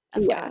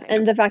 Yeah, FYI.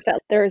 and the fact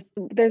that there's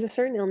a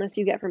certain illness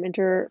you get from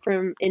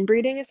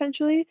inbreeding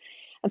essentially,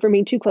 and from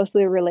being too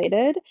closely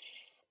related,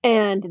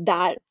 and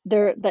that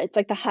it's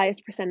like the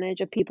highest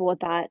percentage of people with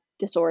that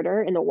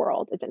disorder in the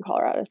world is in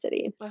Colorado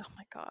City. Oh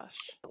my gosh.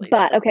 Really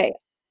But dark. okay,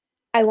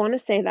 I want to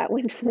say that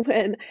when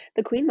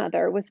the Queen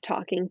Mother was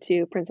talking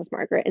to Princess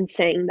Margaret and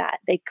saying that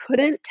they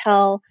couldn't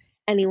tell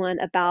anyone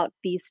about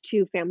these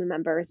two family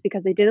members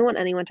because they didn't want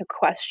anyone to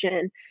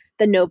question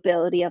the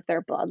nobility of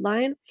their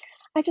bloodline.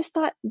 I just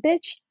thought,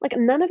 bitch, like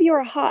none of you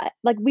are hot.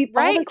 Like we've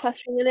all been Right.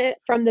 questioning it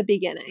from the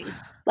beginning.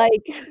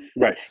 Like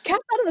Right. cat's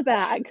out of the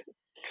bag.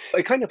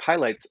 It kind of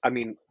highlights, I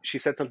mean, she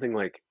said something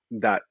like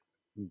that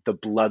the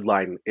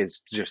bloodline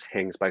is just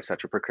hangs by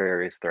such a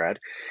precarious thread.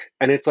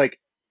 And it's like,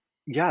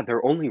 yeah,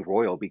 they're only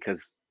royal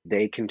because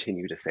they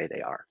continue to say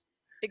they are,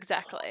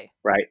 Exactly.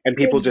 right? And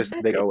people just they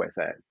Exactly. go with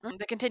it.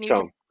 They continue to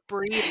So,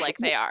 breed like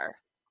they are.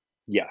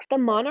 yes. The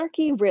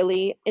monarchy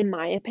really, in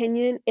my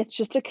opinion, it's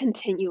just a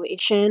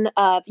continuation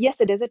of,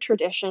 yes, it is a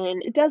tradition.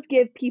 It does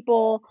give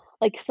people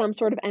like some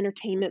sort of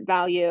entertainment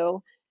value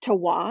to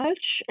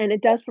watch, and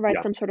it does provide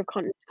Yeah. some sort of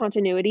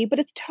continuity, but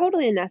it's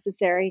totally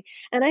unnecessary.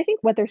 And I think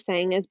what they're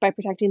saying is by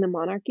protecting the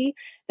monarchy,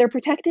 they're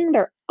protecting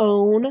their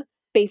own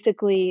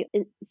basically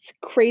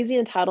crazy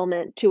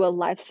entitlement to a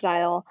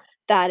lifestyle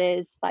that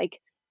is like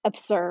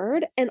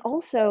absurd. And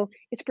also,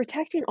 it's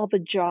protecting all the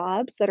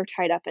jobs that are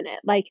tied up in it.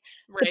 Like,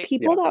 the Right.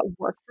 people Yeah. that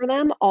work for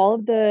them, all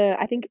of the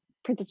I think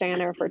Princess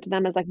Diana referred to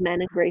them as like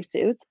men in gray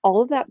suits.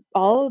 All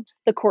of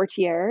the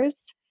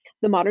courtiers,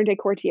 the modern day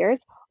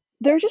courtiers,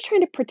 they're just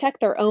trying to protect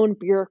their own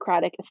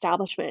bureaucratic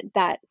establishment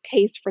that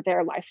pays for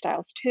their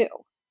lifestyles too.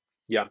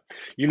 Yeah.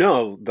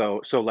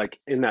 Though, so like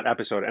in that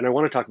episode, and I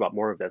want to talk about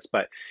more of this,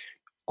 but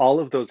all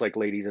of those like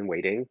ladies in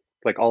waiting,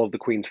 like all of the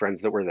queen's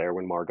friends that were there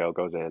when Margot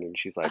goes in and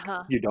she's like,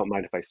 Uh-huh. "You don't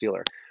mind if I steal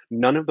her?"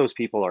 None of those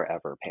people are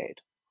ever paid.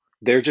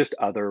 They're just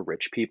other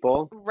rich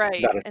people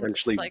Right. that And it's just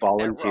essentially like their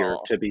volunteer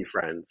role. to be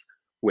friends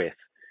with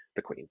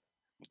the queen.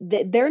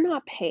 They're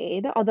not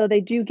paid, although they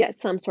do get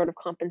some sort of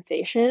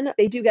compensation.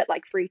 They do get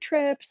like free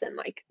trips and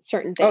like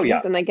certain Oh yeah.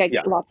 things, and they get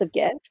Yeah. lots of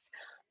gifts.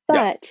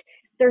 Yeah. But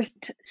there's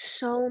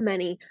so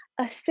many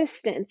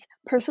assistants,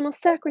 personal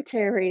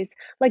secretaries.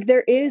 Like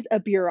there is a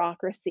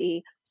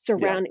bureaucracy Yeah.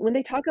 surrounding. When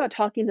they talk about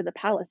talking to the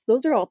palace,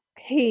 those are all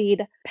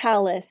paid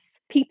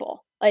palace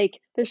people.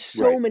 Like there's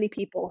so Right. many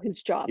people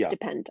whose jobs Yeah.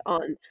 depend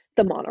on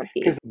the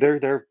monarchy. Because they're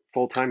there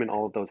full time in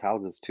all of those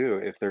houses too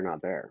if they're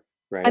not there,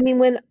 I right? mean,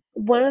 when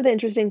one of the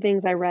interesting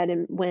things I read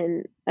in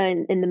the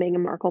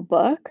Meghan Markle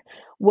book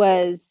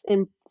was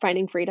in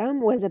Finding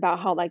Freedom was about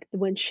how like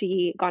when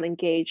she got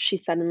engaged, she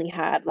suddenly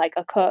had like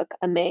a cook,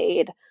 a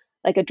maid,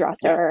 like a Yeah.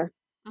 dresser,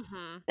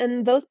 Mm-hmm.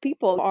 and those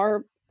people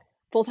are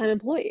full-time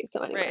employees. So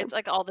Right. anyway, It's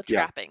like all the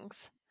Yeah.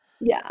 trappings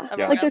yeah, of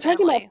a Yeah. like royal they're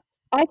talking about. family.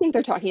 I think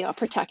they're talking about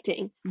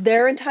protecting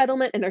their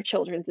entitlement and their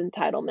children's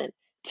entitlement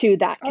to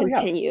that Oh yeah.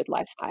 continued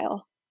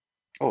lifestyle.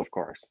 Oh, of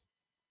course.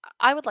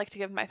 I would like to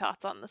give my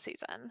thoughts on the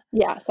season.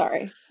 Yeah,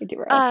 sorry, I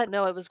derailed.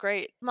 No, it was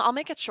great. I'll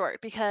make it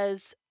short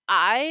because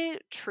I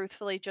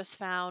truthfully just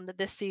found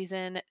this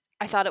season,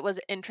 I thought it was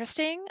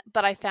interesting,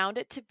 but I found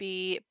it to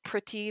be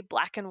pretty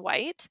black and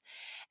white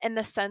in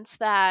the sense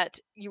that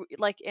you,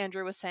 like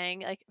Andrew was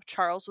saying, like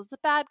Charles was the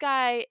bad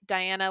guy,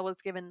 Diana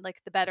was given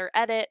like the better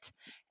edit,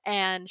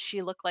 and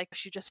she looked like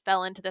she just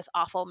fell into this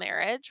awful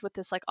marriage with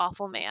this like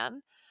awful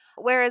man.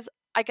 Whereas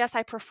I guess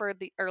I preferred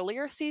the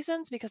earlier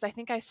seasons because I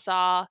think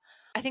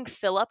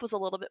Philip was a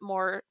little bit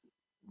more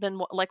than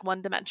like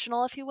one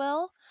dimensional, if you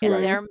will. And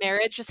Right. their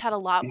marriage just had a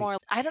lot more,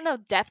 I don't know,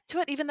 depth to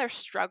it. Even their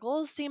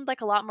struggles seemed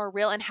like a lot more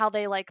real and how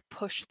they like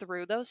push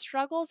through those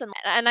struggles. And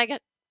I get,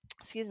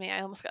 excuse me,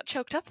 I almost got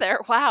choked up there.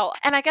 Wow.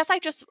 And I guess I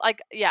just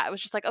like, yeah, it was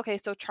just like, okay,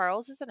 so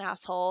Charles is an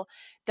asshole.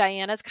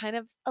 Diana's kind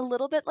of a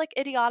little bit like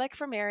idiotic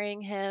for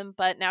marrying him,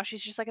 but now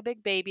she's just like a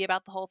big baby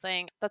about the whole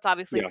thing. That's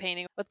obviously Yeah.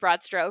 painting with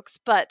broad strokes,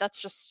 but that's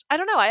just, I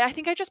don't know. I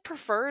think I just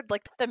preferred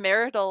like the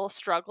marital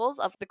struggles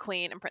of the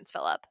Queen and Prince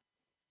Philip.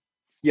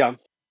 Yeah.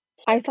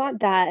 I thought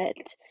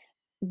that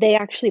they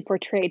actually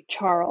portrayed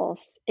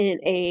Charles in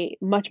a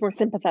much more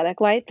sympathetic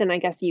light than I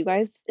guess you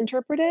guys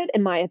interpreted,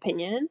 in my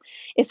opinion.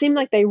 It seemed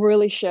like they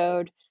really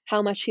showed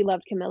how much he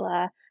loved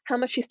Camilla, how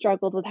much he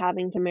struggled with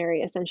having to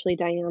marry essentially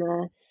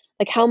Diana,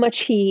 like how much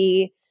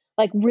he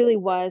like really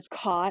was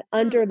caught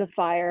under the Mm.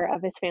 fire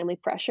of his family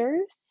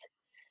pressures.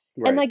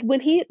 And Right. like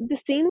when the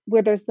scene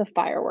where there's the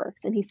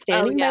fireworks and he's Oh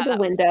standing by yeah, the that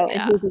was window and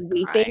yeah, he's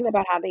weeping crying.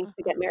 about having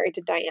to get Mhm. married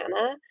to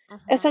Diana, Mhm.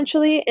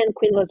 essentially, and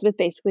Queen Elizabeth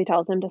basically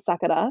tells him to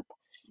suck it up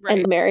and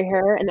Right. marry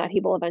her and that he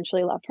will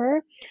eventually love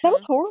her. That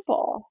was Mhm.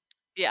 horrible.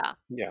 Yeah.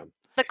 Yeah.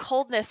 The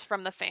coldness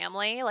from the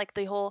family, like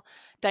the whole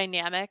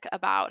dynamic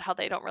about how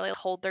they don't really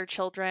hold their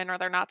children or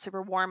they're not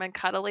super warm and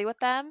cuddly with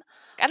them.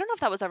 I don't know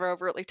if that was ever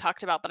overtly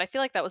talked about, but I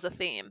feel like that was a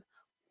theme.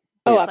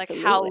 Oh Oh, yeah. Just like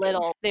how absolutely.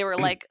 little they were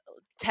like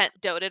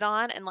doted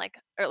on and like,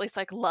 or at least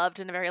like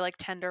loved in a very like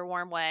tender,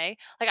 warm way.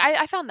 Like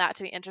I found that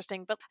to be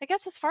interesting. But I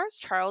guess as far as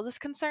Charles is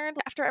concerned,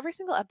 after every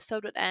single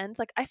episode would end,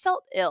 like I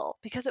felt ill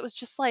because it was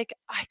just like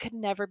I could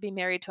never be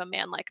married to a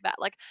man like that.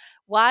 Like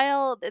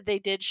while they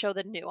did show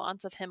the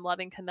nuance of him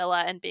loving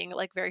Camilla and being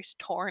like very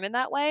torn in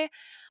that way,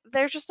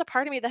 there's just a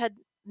part of me that had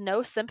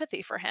no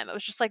sympathy for him. It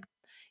was just like,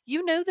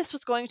 you knew this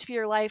was going to be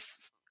your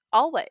life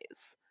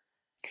always.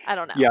 I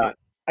don't know. Yeah.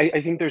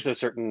 I think there's a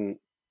certain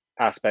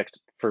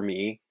aspect for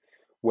me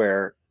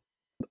where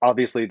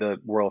obviously the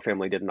royal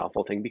family did an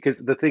awful thing because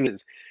the thing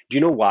is, do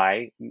you know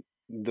why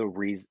do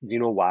you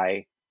know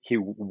why he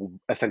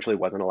essentially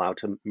wasn't allowed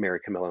to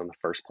marry Camilla in the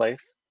first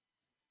place?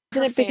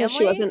 Isn't Her it because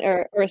she family?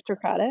 wasn't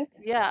aristocratic?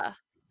 Yeah.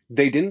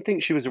 They didn't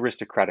think she was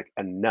aristocratic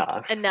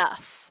enough,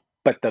 Enough.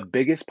 but the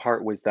biggest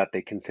part was that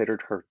they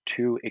considered her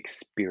too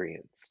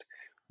experienced,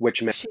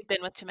 which meant She'd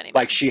been with too many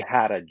like men. she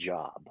had a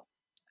job.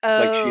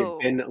 Like she had Oh.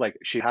 been like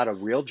she had a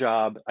real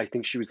job. I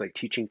think she was like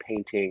teaching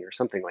painting or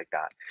something like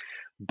that.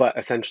 But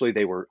essentially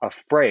they were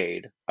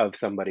afraid of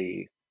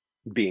somebody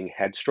being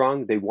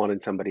headstrong. They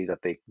wanted somebody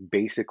that they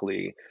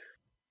basically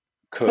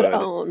Could could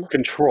own.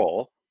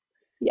 control.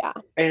 Yeah.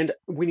 And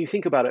when you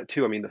think about it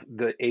too, I mean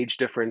the age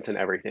difference and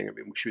everything. I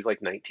mean, she was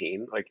like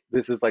 19. Like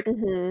this is like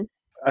Hmm.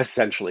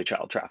 essentially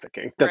child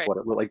trafficking. That's Right.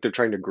 what it like they're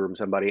trying to groom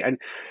somebody. And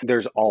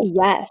there's all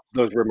Yes.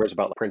 those rumors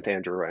about Prince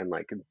Andrew and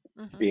like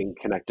Mhm. being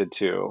connected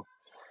to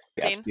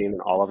Epstein. Epstein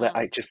and all of that. Mhm.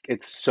 I just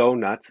it's so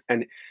nuts.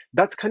 And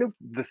that's kind of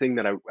the thing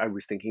that I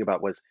was thinking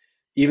about was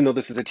even though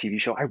this is a TV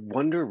show, I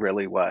wonder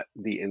really what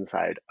the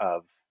inside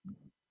of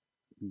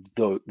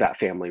that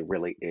family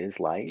really is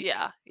like.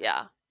 Yeah,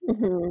 yeah.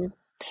 Hmm.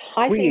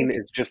 I Queen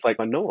think is just like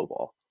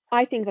unknowable.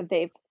 I think that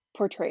they've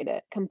portrayed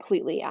it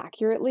completely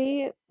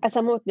accurately. As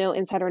someone with no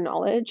insider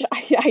knowledge,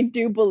 I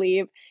do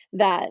believe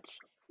that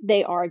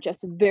they are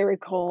just very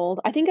cold.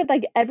 I think that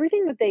like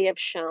everything that they have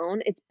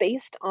shown, it's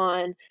based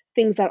on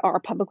things that are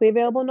publicly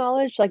available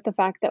knowledge, like the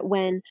fact that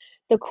when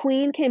the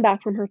queen came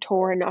back from her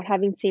tour and not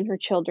having seen her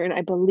children,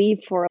 I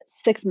believe for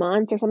 6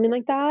 months or something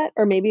like that,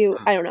 or maybe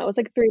I don't know, it was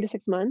like 3 to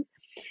 6 months,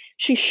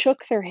 she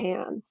shook their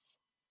hands.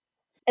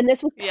 And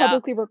this was Yeah.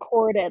 publicly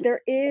recorded.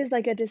 There is,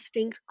 like, a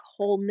distinct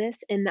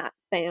coldness in that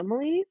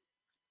family,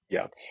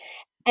 Yeah.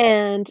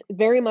 and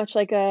very much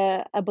like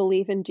a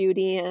belief in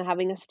duty and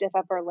having a stiff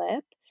upper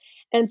lip,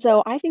 and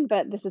so I think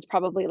that this is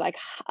probably, like,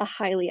 a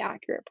highly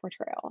accurate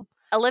portrayal.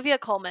 Olivia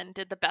Colman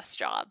did the best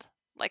job,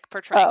 like,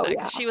 portraying Oh, that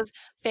because yeah. she was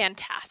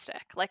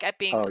fantastic, like, at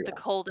being Oh the yeah.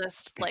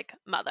 coldest, like,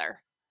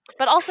 mother.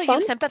 But also you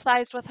Fun.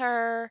 sympathized with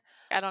her.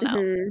 I don't know.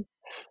 Mhm.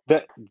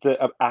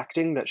 The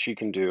acting that she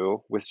can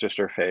do with just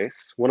her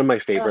face, one of my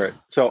favorite.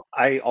 Ugh. So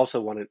I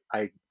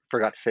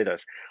forgot to say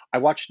this. I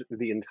watched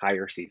the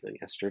entire season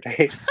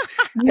yesterday.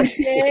 You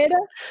did? I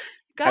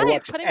Guys,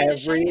 watched putting me to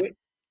every shame.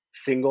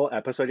 single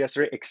episode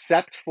yesterday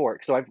except for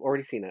so I've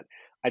already seen it.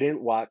 I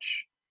didn't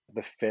watch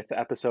the fifth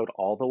episode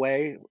all the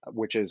way,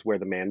 which is where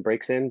the man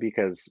breaks in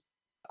because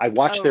I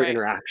watched Oh, their right.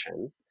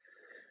 interaction.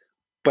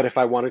 But if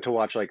I wanted to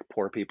watch like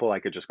poor people, I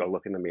could just go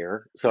look in the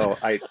mirror. So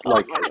I Oh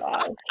like my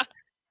gosh.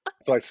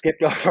 so I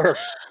skipped over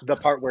the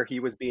part where he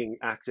was being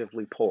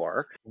actively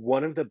poor.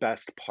 One of the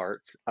best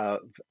parts of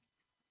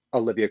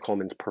Olivia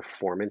Colman's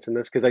performance in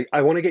this, because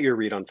I want to get your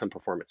read on some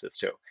performances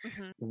too,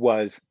 Mhm.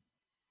 was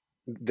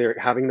they're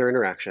having their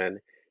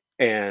interaction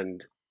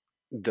and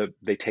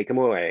they take him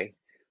away.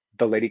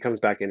 The lady comes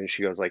back in and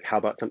she goes like, "How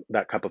about some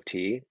that cup of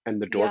tea?"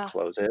 And the door Yeah.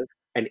 closes,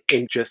 and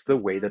in just the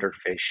way that Mhm. her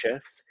face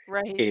shifts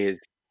Right. is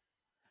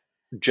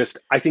just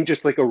I think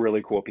just like a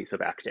really cool piece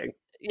of acting.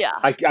 Yeah.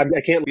 I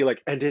can't be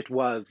like, and it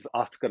was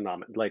Oscar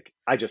nominated. Like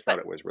I just thought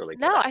But it was really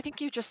no, good. I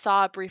think you just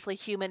saw a briefly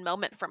human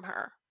moment from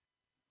her.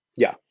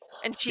 Yeah,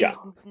 And yeah. she's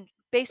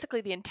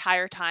basically the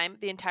entire time,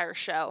 the entire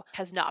show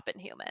has not been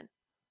human.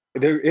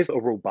 There is a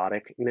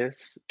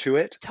roboticness to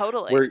it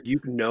Totally. where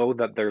you know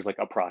that there's like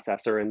a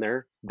processor in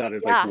there that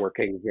is like Yeah.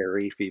 working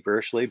very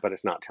feverishly, but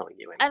it's not telling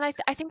you And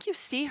anything. I think you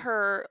see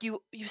her you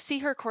see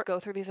her go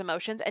through these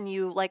emotions and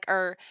you like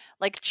are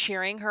like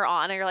cheering her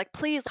on and you're like,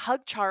 please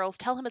hug Charles,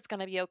 tell him it's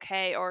gonna be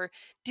okay, or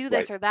do Right.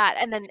 this or that.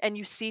 And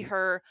you see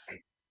her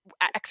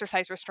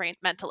exercise restraint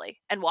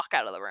mentally and walk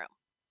out of the room.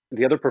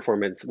 The other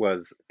performance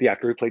was the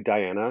actor who played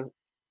Diana.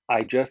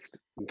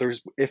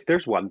 if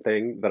there's one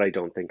thing that I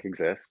don't think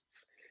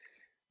exists,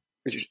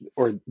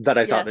 or that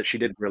I thought that Yes. she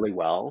did really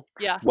well,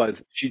 Yeah.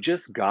 was she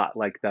just got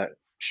like that.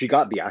 She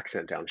got the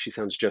accent down. She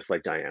sounds just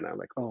like Diana,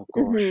 like, oh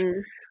gosh. Hmm.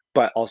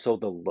 But also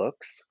the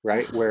looks,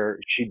 right? Ugh. Where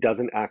she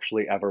doesn't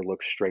actually ever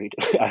look straight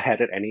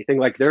ahead at anything.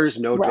 Like there's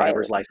no Right.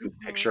 driver's license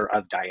Mhm. picture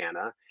of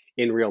Diana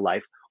in real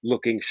life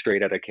looking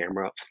straight at a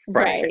camera,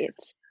 front Right.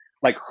 face.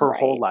 Like her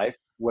whole Right. life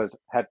was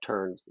had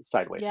turned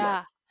sideways look.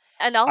 Yeah.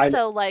 And I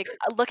also like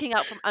looking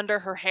out from under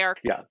her hair.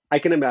 Yeah, I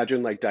can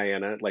imagine like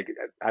Diana, like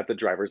at the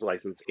driver's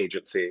license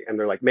agency, and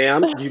they're like,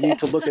 "Ma'am, you need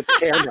to look at the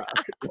camera.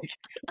 Like,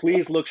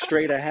 please look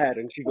straight ahead."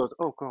 And she goes,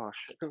 "Oh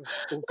gosh,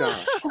 oh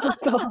gosh," Oh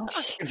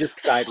gosh. and just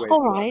sideways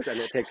All looks, right.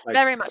 and it takes like,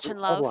 Very much in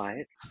 "All love.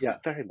 right, yeah,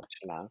 very much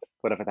love,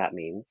 whatever that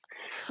means."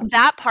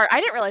 That part, I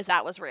didn't realize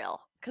that was real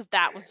because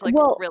that was like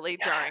Well, really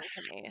jarring Yes,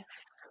 to me.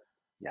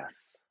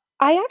 yes,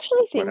 I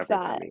actually think whatever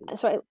that that, means.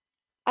 so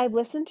I've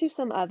listened to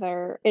some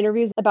other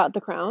interviews about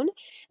The Crown,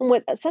 and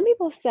what some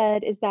people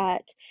said is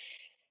that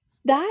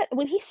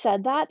when he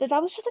said that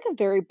was just like a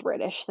very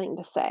British thing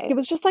to say. It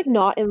was just like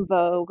not in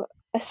vogue,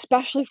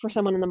 especially for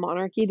someone in the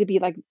monarchy to be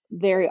like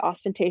very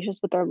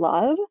ostentatious with their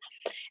love.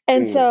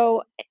 And Mm,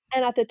 so,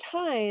 and at the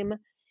time,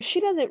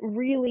 she doesn't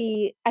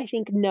really, I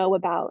think, know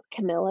about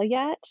Camilla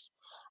yet.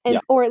 yeah,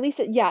 And or at least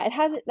yeah, it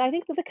has I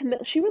think that the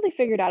Camilla she really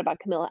figured out about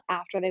Camilla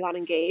after they got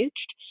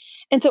engaged.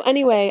 And so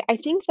anyway, I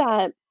think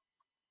that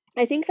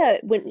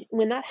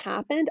when that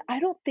happened, I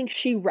don't think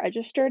she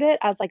registered it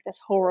as like this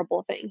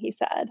horrible thing he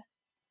said.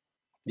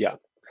 yeah.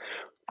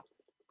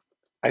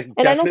 I And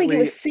I don't think it definitely,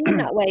 was seen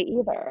that way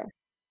either.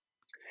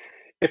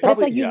 it But it's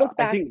probably, like you yeah. look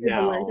I back think through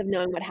the lens now of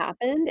knowing what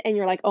happened and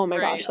you're like, "Oh my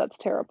gosh, Right. that's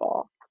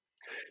terrible."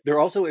 there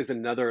also is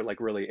another like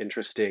really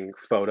interesting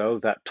photo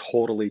that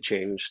totally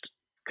changed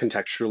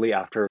contextually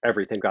after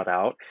everything got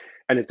out.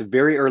 And it's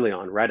very early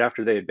on, right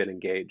after they had been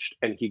engaged,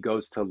 and he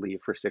goes to leave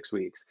for 6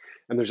 weeks.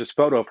 And there's this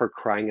photo of her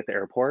crying at the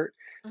airport,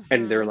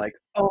 and they're Mhm. like,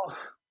 "Oh,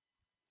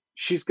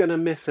 she's gonna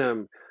miss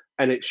him."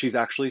 And she's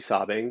actually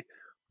sobbing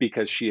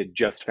because she had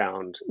just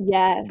found the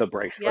Yes. Yeah.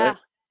 bracelet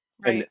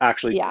and Right.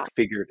 actually Yeah.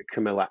 figured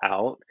Camilla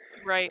out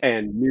Right.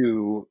 and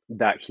knew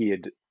that he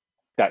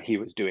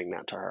was doing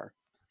that to her.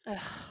 Ugh.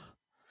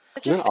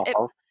 It Isn't just that it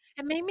awful?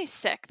 it made me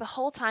sick. The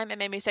whole time it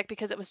made me sick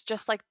because it was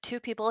just like two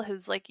people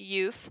whose like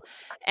youth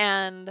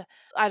and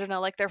I don't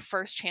know, like their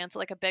first chance at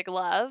like a big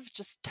love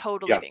just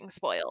totally Yeah, being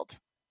spoiled.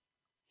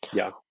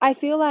 yeah, I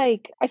feel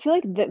like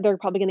they're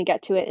probably gonna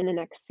get to it in the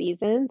next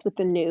seasons with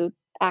the new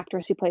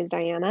actress who plays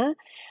Diana,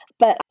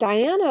 but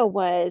Diana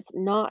was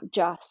not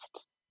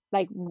just,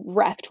 like,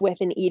 reft with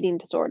an eating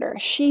disorder.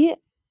 She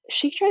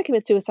tried to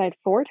commit suicide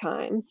 4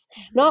 times.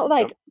 Not, Mhm.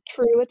 yep. like,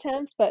 true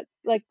attempts, but,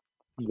 like,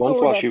 Once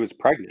sort while of she was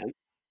pregnant.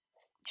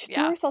 she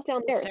threw Yeah. herself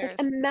down The stairs. Like,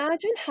 stairs.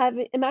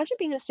 imagine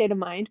being in a state of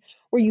mind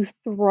where you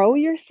throw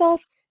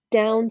yourself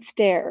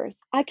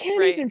downstairs. I can't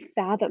Right. even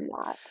fathom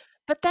that.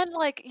 But then,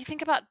 like, you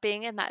think about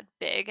being in that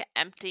big,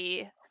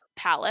 empty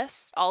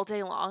palace all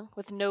day long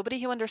with nobody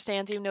who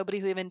understands you, nobody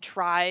who even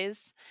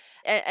tries,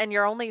 and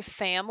your only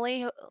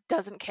family who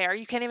doesn't care.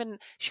 She couldn't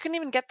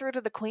even get through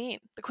to the queen.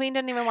 The queen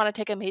didn't even want to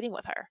take a meeting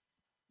with her.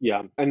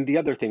 Yeah, and the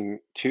other thing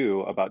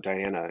too about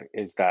Diana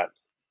is that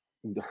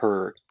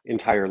her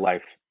entire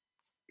life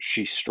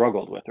she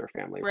struggled with her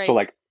family. So Right.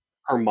 like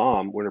her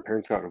mom, when her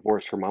parents got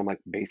divorced, her mom like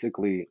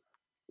basically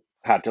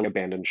had to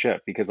abandon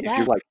ship because if you're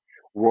Yeah. like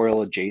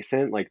royal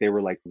adjacent, like they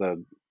were like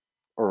the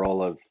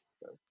Earl of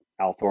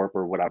Althorpe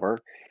or whatever,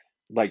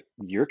 like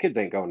your kids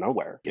ain't going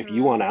nowhere. If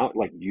you Mhm. want out,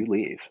 like you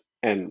leave.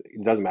 And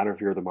it doesn't matter if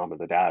you're the mom or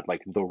the dad,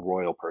 like the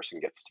royal person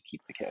gets to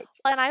keep the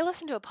kids. And I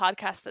listened to a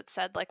podcast that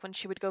said, like, when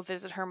she would go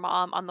visit her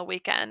mom on the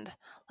weekend,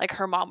 like,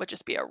 her mom would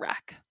just be a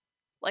wreck.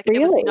 Like, it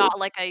was Really? not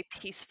like a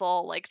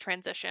peaceful, like,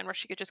 transition where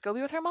she could just go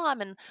be with her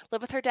mom and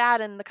live with her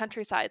dad in the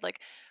countryside. Like,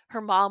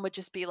 her mom would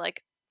just be,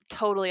 like,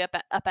 totally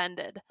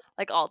upended,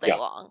 like, all day Yeah,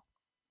 long.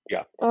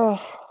 yeah,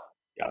 Oh.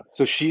 yeah.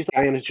 So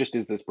Diana just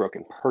is this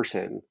broken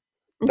person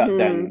that Mhm.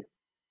 then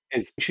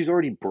is she's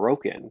already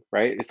broken,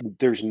 right?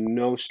 There's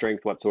no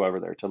strength whatsoever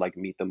there to like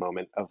meet the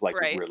moment of like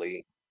Right.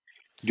 really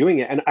doing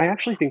it. And I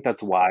actually think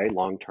that's why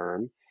long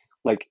term,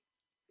 like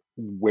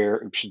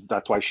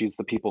that's why she's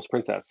the people's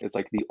princess. It's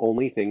like the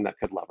only thing that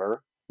could love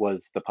her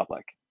was the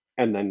public.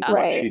 And then Yeah. what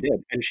Right. she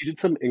did. And she did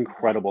some Mhm.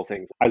 incredible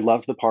things. I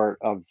love the part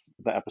of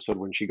the episode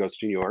when she goes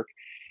to New York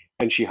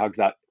and she hugs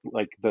that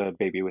like the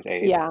baby with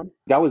AIDS. Yeah.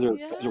 That was a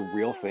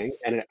real thing.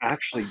 Yes. And it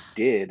actually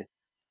did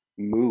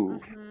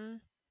move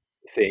Mhm.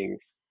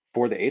 things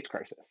for the AIDS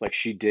crisis. Like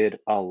she did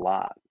a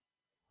lot.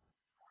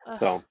 Ugh.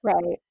 So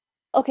Right.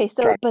 Okay,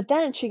 try. so but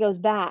then she goes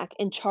back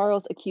and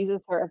Charles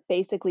accuses her of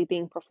basically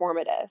being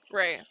performative.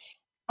 Right.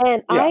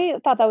 And Yeah. I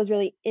thought that was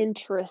really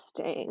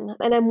interesting.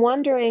 And I'm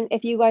wondering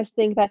if you guys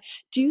think that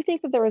do you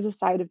think that there was a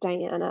side of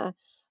Diana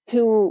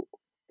who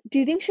do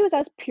you think she was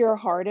as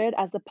pure-hearted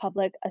as the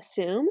public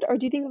assumed? Or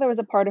do you think there was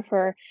a part of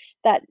her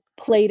that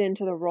played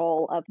into the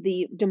role of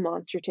the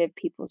demonstrative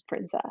people's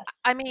princess.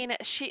 I mean,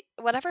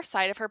 whatever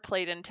side of her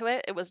played into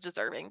it, it was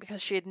deserving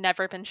because she had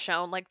never been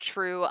shown like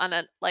true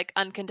like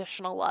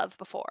unconditional love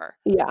before,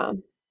 Yeah.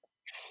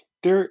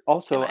 There in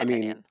also, my I mean,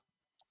 opinion.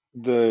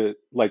 the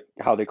like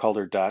how they called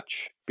her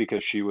Dutch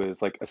because she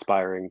was like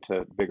aspiring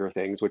to bigger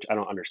things, which I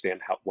don't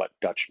understand what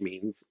Dutch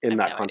means I in have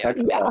that no idea what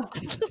context, Yeah. but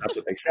that means. that's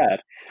what they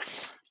said.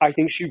 I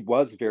think she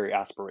was very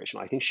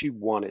aspirational. I think she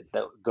wanted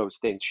those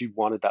things. She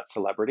wanted that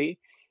celebrity,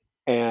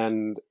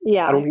 and I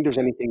Yeah. don't think there's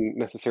anything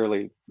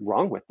necessarily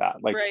wrong with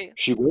that. Like Right.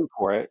 she went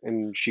for it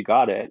and she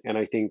got it, and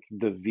I think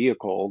the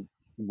vehicle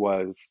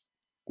was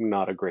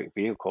not a great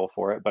vehicle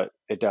for it, but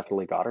it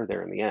definitely got her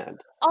there in the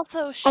end.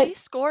 Also, I she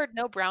scored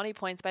no brownie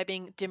points by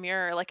being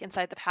demure, like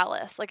inside the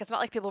palace. Like, it's not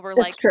like people were It's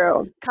like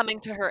true. coming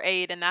to her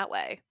aid in that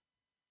way.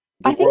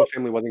 The I think royal it's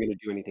family wasn't going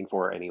to do anything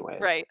for her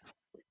anyways. Right.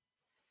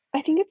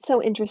 I think it's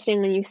so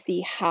interesting when you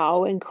see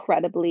how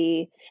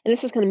incredibly, and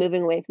this is kind of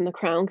moving away from the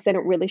crown because they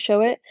don't really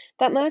show it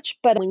that much,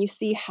 but when you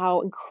see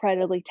how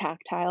incredibly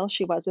tactile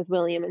she was with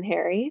William and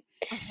Harry,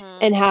 Hmm.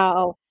 and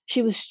how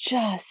she was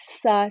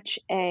just such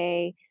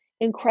a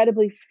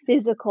incredibly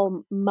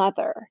physical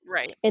mother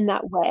Right. in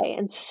that way,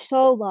 and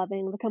so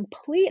loving, the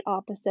complete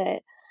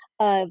opposite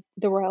of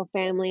the royal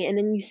family. And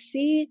then you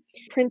see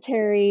Prince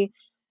Harry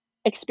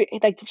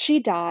like she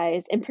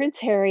dies, and Prince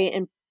Harry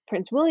and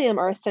Prince William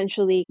are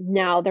essentially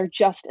now they're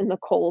just in the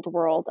cold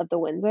world of the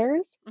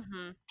Windsors.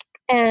 Hmm.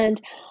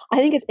 And I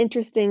think it's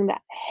interesting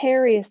that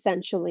Harry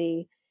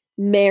essentially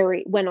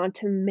went on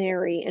to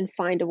marry and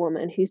find a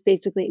woman who's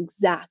basically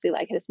exactly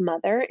like his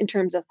mother in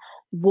terms of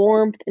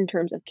warmth, in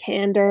terms of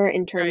candor,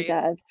 in terms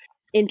Right. of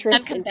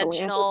interest in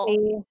Unconventional.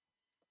 philanthropy.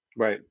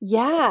 Right.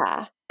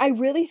 Yeah. I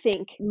really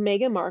think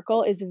Meghan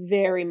Markle is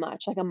very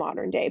much like a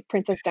modern day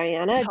Princess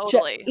Diana,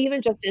 Totally.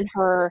 even just in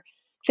her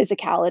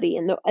physicality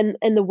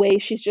and the way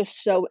she's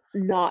just so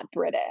not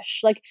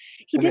British. Like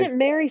he And I didn't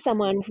marry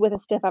someone with a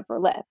stiff upper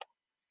lip.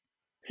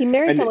 He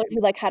married and someone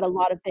who like had a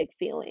lot of big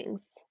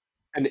feelings.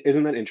 and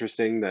isn't that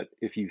interesting that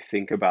if you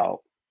think about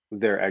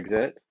their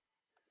exit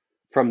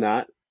from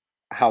that,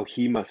 how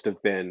he must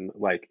have been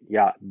like,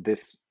 yeah,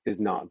 this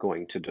is not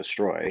going to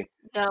destroy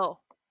No.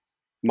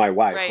 my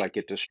wife Right. like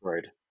it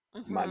destroyed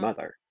my Hmm.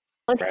 mother,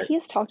 And right? he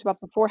has talked about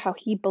before how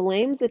he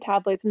blames the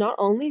tabloids not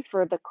only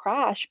for the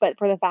crash, but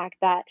for the fact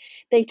that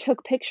they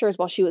took pictures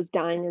while she was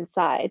dying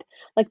inside.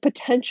 Like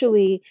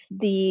potentially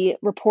the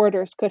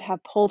reporters could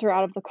have pulled her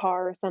out of the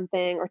car or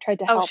something or tried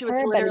to Oh, help she was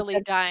her, but literally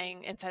instead,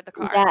 dying inside the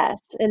car.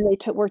 yes, and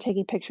were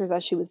taking pictures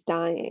as she was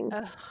dying.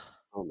 Ugh,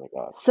 Oh my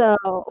God. So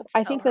that's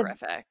I so think that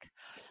horrific.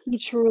 he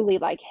truly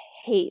like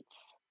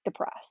hates the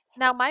press.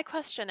 Now, my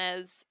question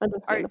is, are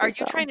Understandably you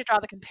so. trying to draw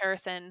the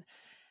comparison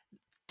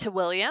to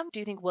William? Do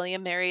you think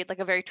William married like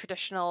a very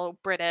traditional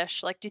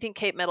British? Like, do you think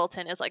Kate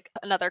Middleton is like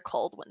another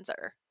cold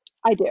Windsor?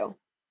 I do.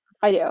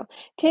 I do.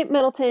 Kate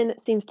Middleton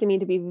seems to me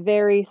to be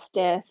very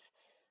stiff,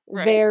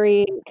 Right.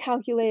 very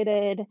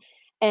calculated,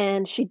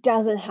 and she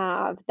doesn't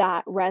have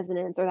that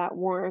resonance or that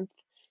warmth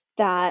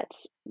that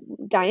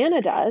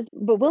Diana does.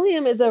 But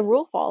William is a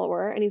rule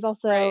follower, and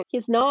Right.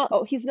 he's not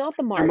the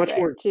They're much Margaret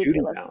more to the duty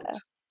bound, Elizabeth.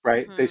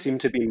 right? They Hmm. seem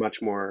to be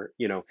much more,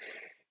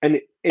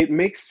 and it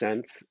makes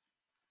sense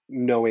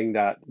knowing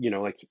that,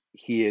 like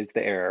he is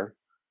the heir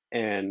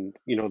and,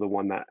 the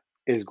one that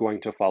is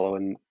going to follow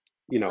and,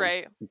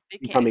 Right. Big king.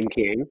 becoming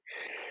king.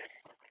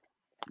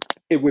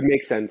 It would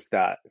make sense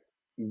that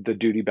the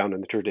duty bound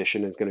and the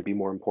tradition is going to be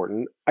more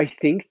important. I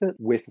think that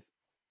with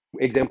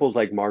examples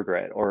like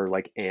Margaret or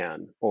like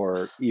Anne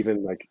or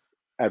even like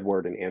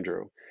Edward and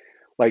Andrew,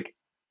 like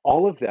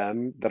all of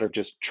them that are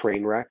just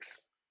train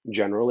wrecks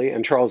generally,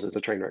 and Charles is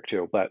a train wreck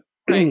too, but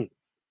Right.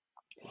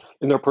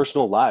 in their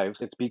personal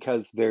lives, it's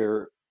because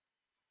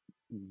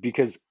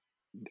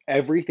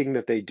everything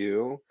that they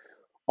do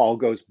all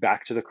goes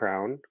back to the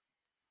crown,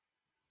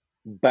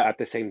 but at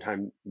the same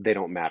time, they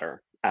don't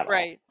matter at all.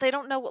 Right. They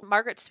don't know what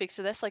Margaret speaks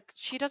to this. Like,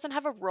 she doesn't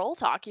have a role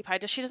to occupy.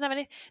 She doesn't have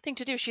anything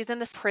to do. She's in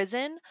this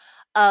prison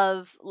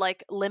of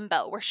like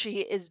limbo where she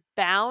is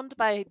bound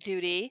by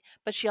duty,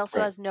 but she also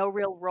Right. has no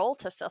real role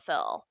to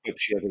fulfill. But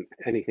she hasn't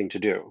anything to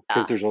do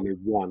because Yeah. there's only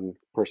one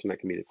person that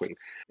can be the queen.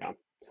 Yeah.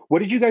 What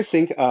did you guys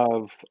think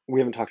of? We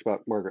haven't talked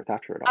about Margaret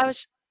Thatcher at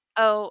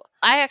all.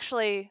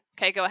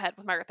 Okay, go ahead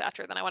with Margaret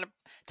Thatcher. Then I want to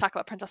talk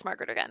about Princess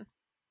Margaret again.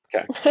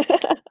 Okay.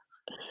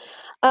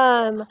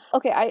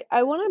 Okay,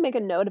 I want to make a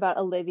note about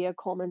Olivia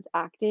Colman's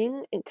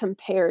acting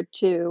compared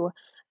to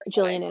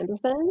Gillian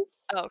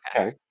Anderson's. Oh,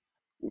 okay. Okay.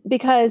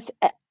 Because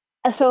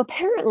so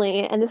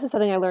apparently, and this is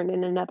something I learned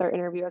in another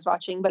interview I was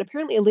watching, but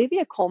apparently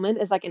Olivia Colman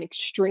is like an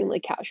extremely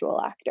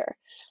casual actor.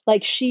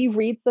 Like she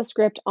reads the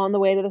script on the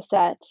way to the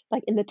set,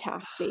 like in the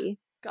taxi,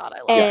 God, I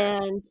love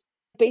her. and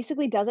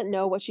basically doesn't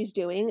know what she's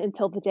doing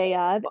until the day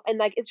of, and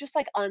like it's just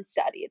like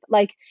unstudied.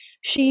 Like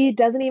she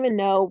doesn't even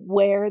know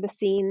where the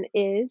scene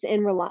is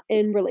in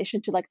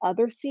relation to like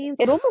other scenes.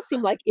 It almost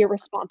seemed like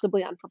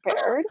irresponsibly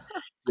unprepared.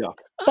 Yeah.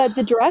 But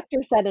the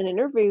director said in an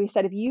interview, he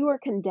said, if you are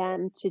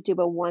condemned to do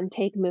a one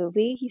take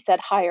movie, he said,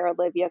 hire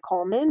Olivia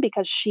Colman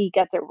because she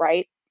gets it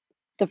right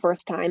the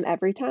first time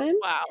every time.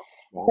 Wow.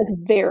 Like, Wow.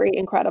 very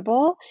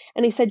incredible,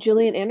 and he said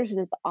Gillian Anderson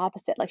is the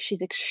opposite, like,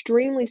 she's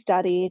extremely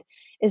studied,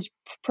 is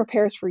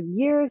prepares for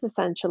years,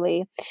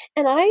 essentially,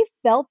 and I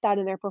felt that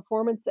in their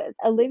performances.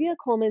 Olivia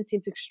Colman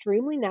seems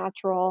extremely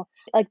natural,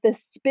 like, the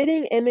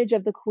spitting image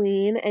of the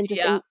queen and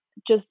Yeah.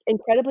 just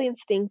incredibly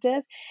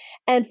instinctive,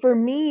 and for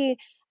me,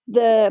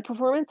 the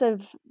performance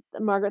of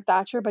Margaret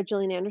Thatcher by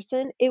Gillian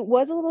Anderson, it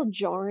was a little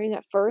jarring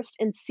at first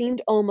and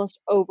seemed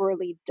almost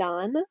overly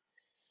done.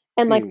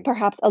 And, like, Mm,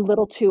 perhaps a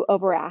little too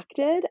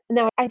overacted.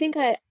 Now, I think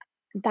that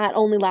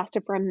only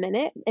lasted for a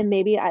minute, and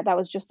maybe that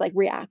was just, like,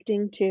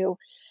 reacting to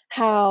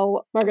how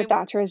I Margaret mean,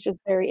 Thatcher is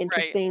just very right.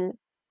 interesting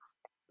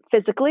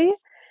physically.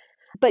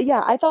 But,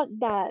 yeah, I thought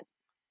that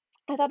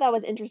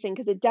was interesting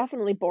because it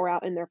definitely bore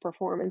out in their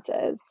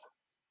performances.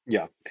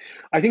 yeah.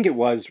 I think it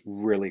was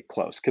really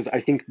close because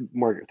I think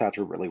Margaret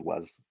Thatcher really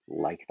was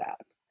like that.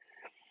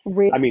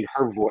 Re I mean,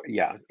 her voice,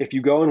 yeah. If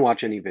you go and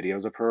watch any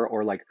videos of her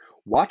or like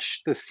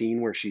watch the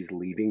scene where she's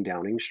leaving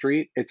Downing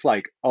Street, it's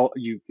like oh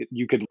you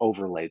could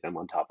overlay them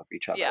on top of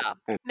each other. Yeah.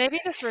 And Maybe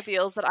this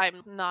reveals that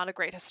I'm not a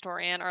great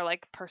historian or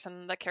like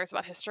person that cares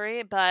about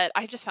history, but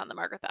I just found the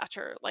Margaret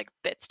Thatcher like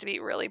bits to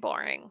be really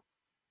boring.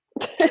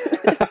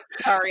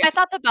 Sorry. I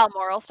thought the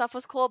Balmoral stuff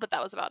was cool, but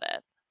that was about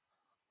it.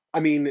 I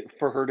mean,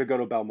 for her to go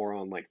to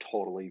Balmoral and like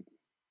totally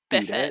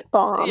beat Biff it. it,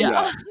 Bomb. Yeah.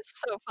 yeah.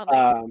 So funny.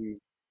 Um,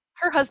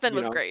 Her husband you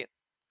was know, great.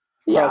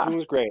 her Yeah. husband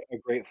was great, a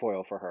great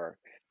foil for her.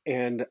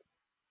 And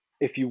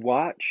if you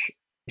watch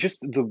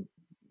just the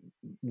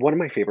one of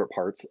my favorite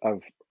parts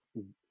of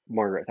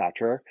Margaret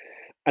Thatcher,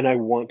 and I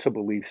want to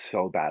believe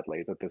so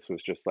badly that this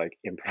was just like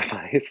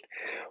improvised,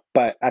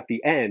 but at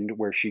the end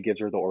where she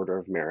gives her the Order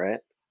of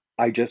Merit,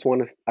 I just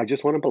want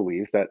to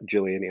believe that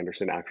Gillian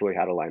Anderson actually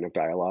had a line of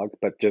dialogue,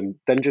 but then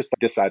just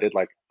decided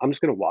like I'm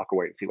just gonna walk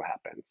away and see what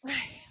happens.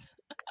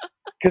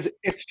 Because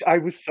it's I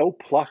was so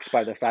plucked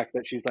by the fact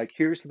that she's like,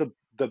 here's the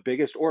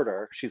biggest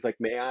order. She's like,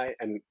 may I?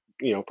 And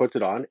puts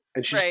it on,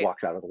 and she just Right.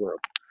 walks out of the room.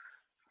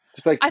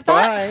 Just like, I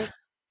thought bye.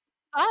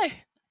 I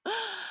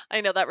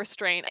I know that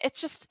restraint. It's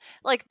just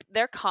like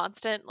their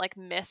constant like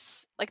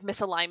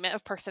misalignment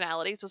of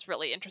personalities was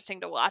really interesting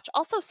to watch.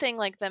 Also seeing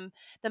like them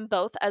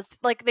both as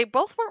like they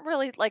both weren't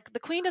really like the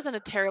Queen isn't a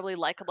terribly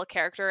likable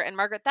character and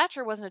Margaret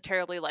Thatcher wasn't a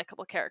terribly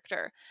likable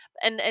character.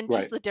 And just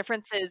Right. the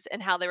differences in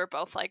how they were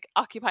both like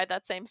occupied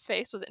that same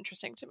space was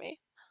interesting to me.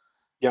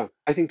 Yeah.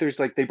 I think there's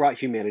like they brought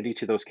humanity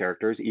to those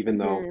characters, even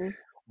though Mhm.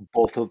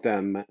 both of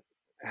them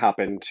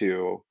happen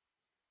to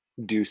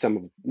do some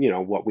of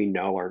what we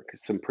know are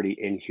some pretty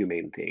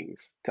inhumane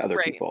things to other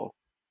Right. people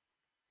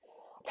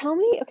Tell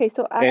me, okay,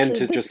 so and actually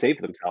to this just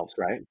save themselves,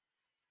 right?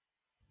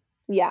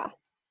 yeah.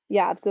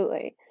 Yeah,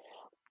 absolutely.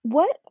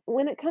 What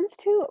when it comes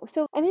to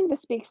so I think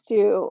this speaks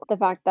to the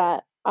fact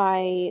that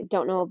I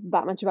don't know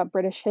that much about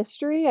British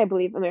history. I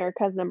believe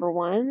America is number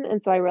 1,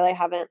 and so I really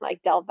haven't,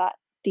 like, delved that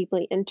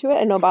deeply into it.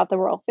 I know about the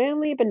royal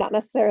family, but not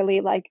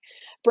necessarily, like,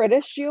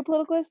 British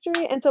geopolitical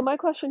history, and so my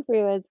question for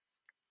you is,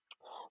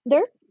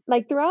 they're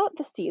like, throughout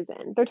the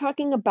season,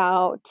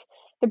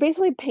 they're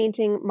basically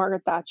painting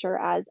Margaret Thatcher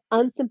as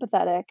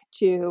unsympathetic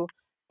to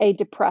a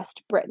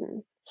depressed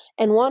Britain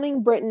and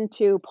wanting Britain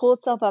to pull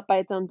itself up by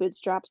its own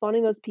bootstraps,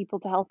 wanting those people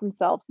to help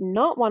themselves,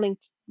 not wanting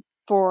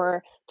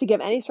to give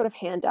any sort of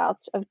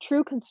handouts, a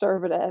true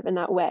conservative in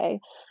that way.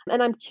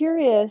 And I'm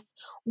curious,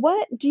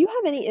 what do you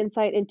have any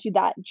insight into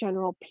that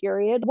general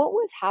period? What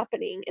was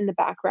happening in the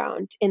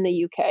background in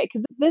the UK?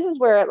 Because this is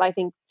where I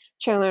think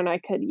Chandler and I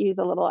could use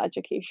a little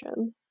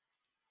education.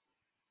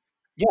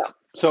 Yeah.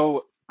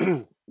 So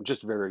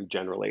just very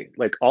generally,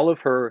 like all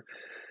of her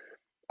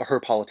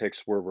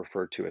politics were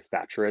referred to as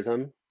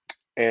Thatcherism.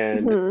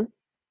 And Mhm.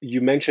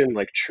 you mentioned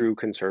like true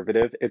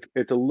conservative.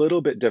 It's a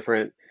little bit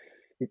different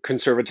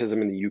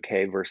conservatism in the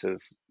UK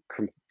versus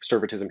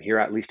conservatism here,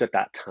 at least at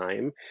that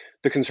time.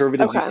 The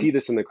conservatives, you Okay. see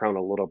this in The Crown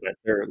a little bit.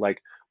 They're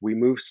like, we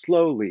move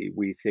slowly,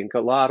 we think a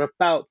lot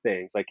about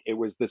things. Like it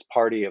was this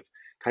party of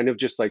kind of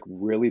just like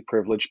really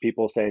privileged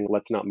people saying,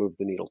 let's not move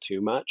the needle too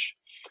much.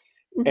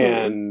 Mhm.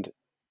 And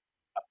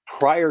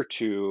prior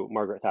to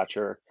Margaret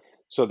Thatcher,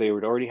 so they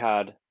already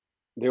had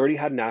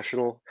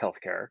national health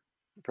care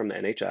from the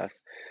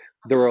NHS.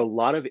 There were Mhm. a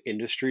lot of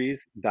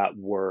industries that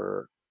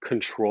were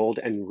controlled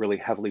and really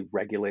heavily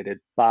regulated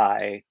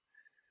by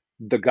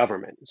the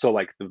government. So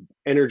like the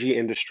energy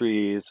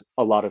industries,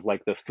 a lot of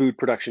like the food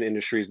production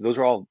industries, those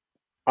are all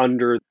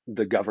under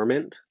the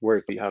government,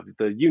 where you have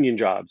the union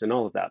jobs and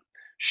all of that.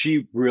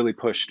 She really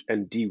pushed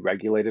and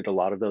deregulated a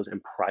lot of those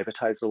and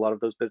privatized a lot of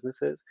those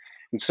businesses.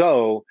 And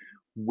so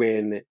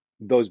when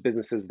those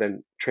businesses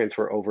then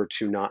transfer over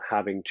to not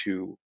having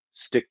to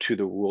stick to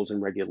the rules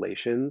and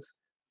regulations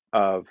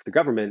of the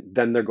government,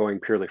 then they're going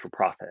purely for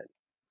profit.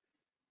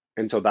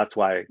 And so that's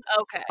why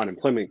Okay.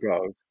 unemployment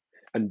goes.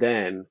 And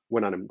then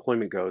when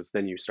unemployment goes,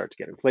 then you start to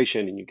get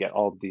inflation and you get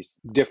all of these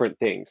different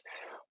things.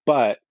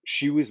 But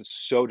she was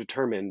so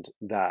determined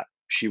that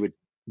she would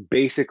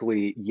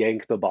basically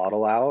yank the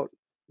bottle out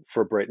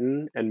for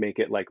Britain and make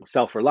it like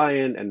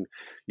self-reliant, and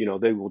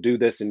they will do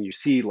this. And you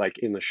see, like,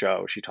 in the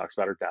show, she talks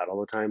about her dad all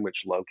the time,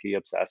 which low-key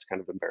obsessed,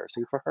 kind of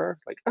embarrassing for her,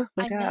 like, oh,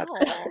 my I dad.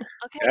 know.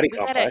 Okay, Daddy we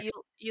get it. complex.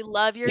 You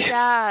love your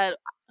dad.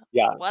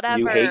 Yeah,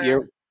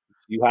 Whatever.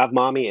 you have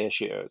mommy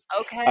issues.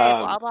 Okay, um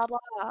blah blah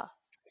blah.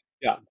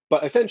 yeah,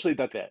 but essentially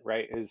that's it,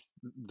 right? Is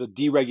the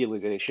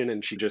deregulation,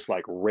 and she just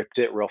like ripped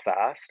it real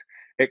fast.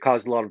 It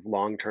caused a lot of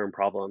long-term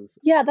problems.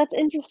 Yeah, that's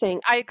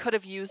interesting. I could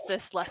have used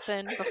this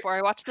lesson before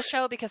I watched the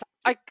show because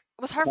it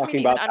was hard for me Talking to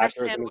even about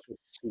understand. Thatcherism is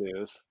just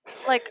snooze.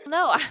 Like,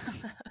 no,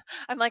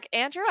 I'm like,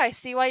 Andrew, I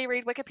see why you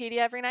read Wikipedia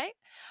every night,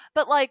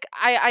 but like,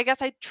 I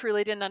guess I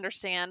truly didn't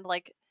understand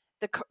like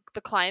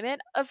the climate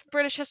of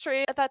British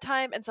history at that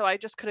time, and so I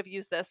just could have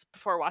used this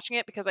before watching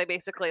it because I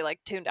basically like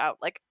tuned out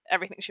like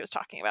everything she was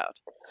talking about.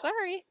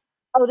 Sorry.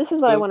 Oh, this is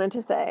what I The wanted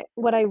to say.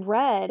 What I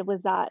read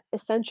was that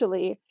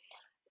essentially,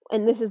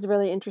 and this is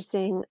really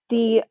interesting,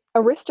 the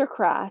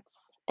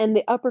aristocrats and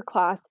the upper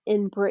class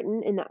in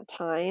Britain in that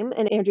time,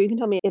 and Andrew, you can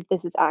tell me if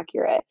this is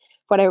accurate,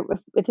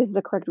 if this is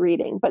a correct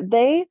reading, but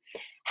they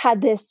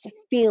had this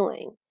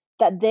feeling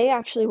that they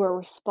actually were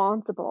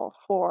responsible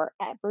for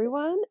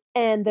everyone,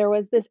 and there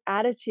was this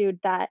attitude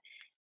that,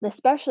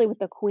 especially with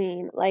the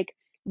queen, like,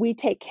 we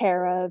take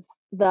care of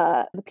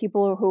the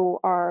people who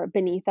are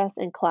beneath us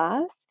in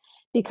class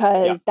yeah,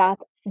 because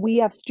that's we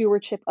have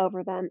stewardship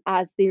over them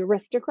as the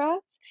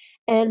aristocrats.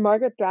 And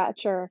Margaret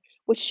Thatcher,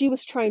 what she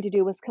was trying to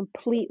do was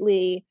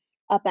completely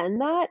upend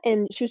that,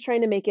 and she was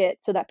trying to make it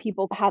so that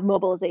people have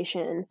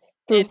mobilization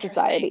through Interesting.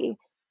 society.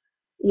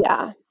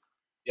 Yeah,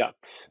 yeah,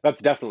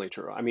 that's definitely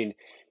true. I mean,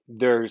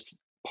 there's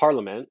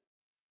Parliament,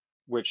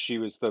 which she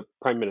was the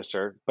prime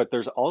minister, but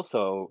there's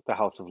also the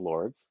House of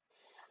Lords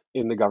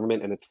in the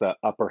government, and it's the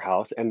upper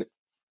house. And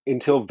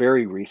until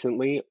very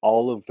recently,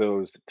 all of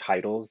those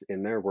titles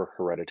in there were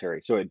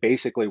hereditary. So it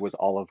basically was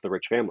all of the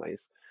rich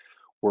families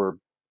were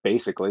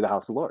basically the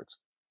House of Lords.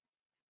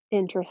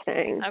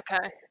 interesting.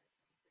 Okay.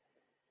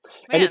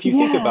 And Man. Yeah,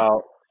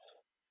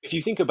 if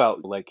you think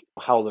about like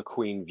how the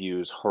queen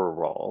views her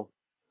role,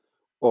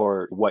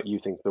 or what you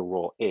think the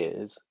role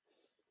is,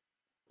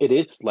 it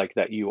is like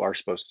that you are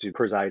supposed to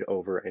preside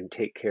over and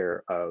take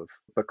care of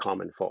the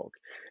common folk.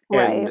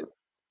 right. And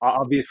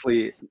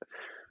obviously,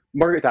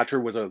 Margaret Thatcher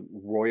was a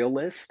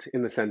royalist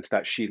in the sense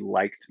that she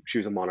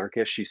was a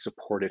monarchist, she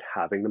supported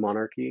having the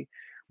monarchy,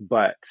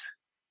 but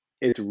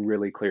it's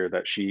really clear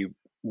that she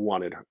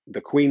wanted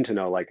the queen to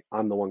know, like,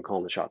 I'm the one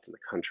calling the shots in the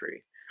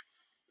country.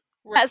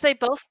 As they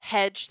both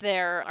hedged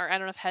their, or I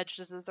don't know if hedged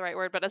is the right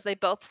word, but as they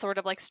both sort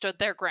of like stood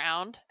their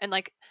ground and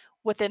like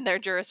within their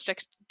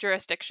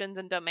jurisdictions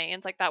and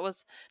domains, like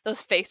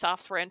those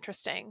face-offs were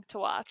interesting to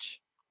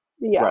watch.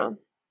 Right. Yeah.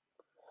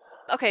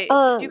 Okay, do you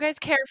Um, guys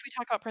care if we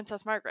talk about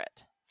Princess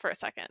Margaret for a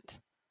second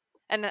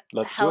and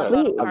Let's do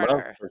Helena it. Bonham I please. love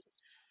Carter?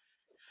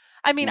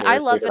 I mean, I more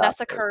love favorite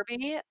Vanessa aspect.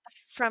 Kirby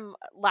from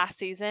last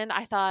season.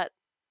 I thought,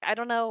 I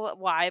don't know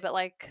why, but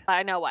like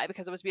I know why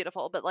because it was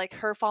beautiful, but like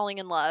her falling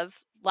in love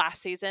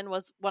last season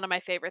was one of my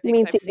favorite You things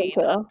mean I've season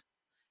seen on, 2?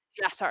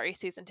 yeah, sorry,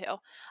 season 2. It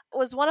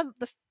was one of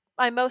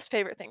my most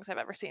favorite things I've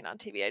ever seen on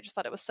TV. I just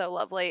thought it was so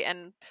lovely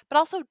and but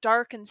also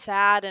dark and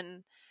sad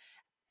and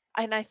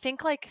I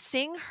think like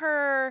seeing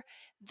her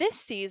this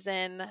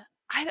season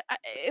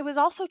it was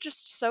also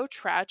just so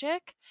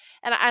tragic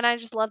and I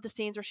just love the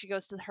scenes where she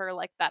goes to her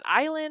like that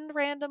island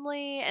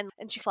randomly and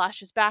she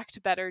flashes back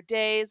to better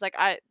days like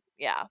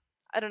yeah,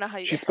 I don't know how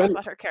you She guys felt spent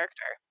about her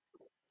character.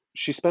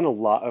 she spent a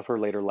lot of her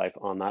later life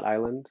on that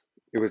island.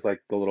 It was like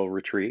the little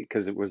retreat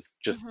because it was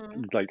just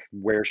Hmm. like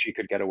where she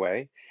could get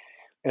away.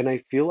 And I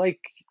feel like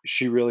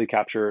she really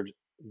captured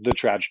the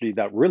tragedy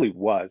that really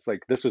was.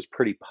 Like, this was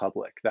pretty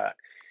public that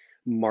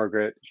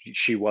Margaret,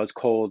 she was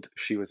cold,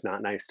 she was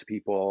not nice to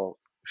people,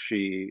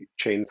 she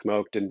chain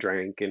smoked and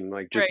drank and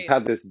like just Right.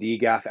 had this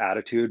degaff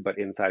attitude, but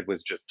inside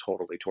was just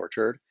totally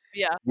tortured,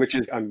 Yeah. which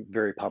is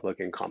very public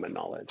and common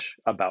knowledge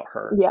about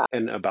her Yeah.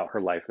 and about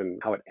her life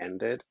and how it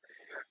ended,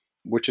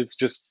 which is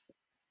just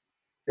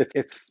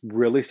it's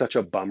really such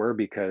a bummer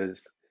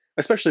because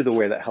especially the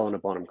way that Helena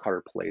Bonham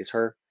Carter plays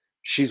her,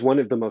 she's one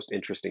of the most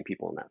interesting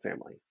people in that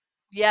family.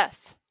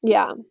 Yes.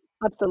 Yeah,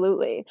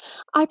 absolutely.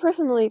 I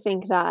personally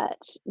think that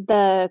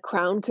the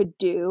crown could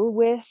do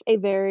with a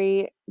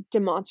very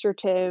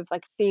demonstrative,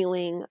 like,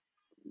 feeling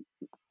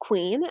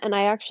queen, and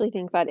I actually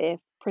think that if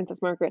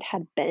Princess Margaret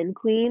had been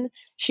queen,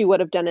 she would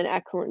have done an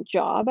excellent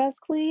job as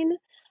queen.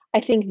 I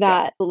think Yeah,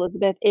 that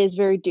Elizabeth is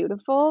very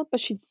dutiful, but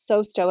she's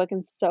so stoic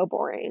and so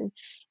boring.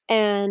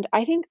 And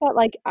I think that,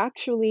 like,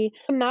 actually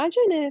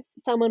imagine if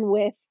someone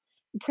with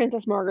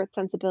Princess Margaret's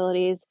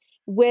sensibilities,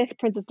 with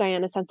Princess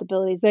Diana's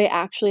sensibilities, they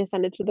actually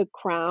ascended to the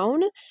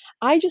crown.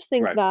 I just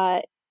think right.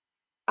 that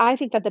I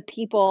think that the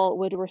people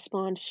would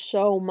respond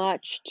so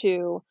much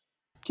to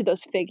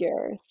those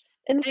figures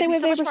in the They'd same be way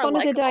so they much more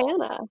responded to likable.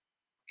 Diana.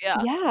 Yeah.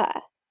 Yeah.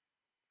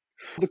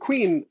 The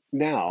queen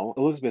now,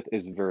 Elizabeth,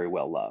 is very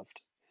well loved.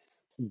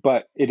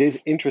 But it is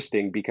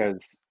interesting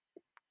because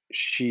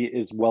she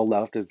is well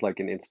loved as like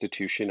an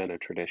institution and a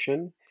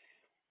tradition.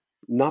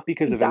 not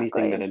because of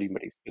anything that Exactly.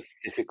 anybody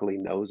specifically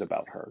knows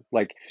about her.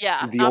 Like,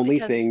 Yeah, the not only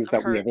because things of that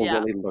we her. ever Yeah.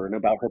 really learn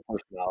about her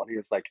personality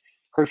is like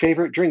her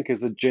favorite drink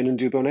is a gin and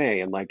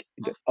Dubonnet, and like,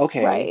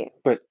 okay, Right.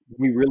 but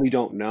we really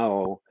don't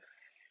know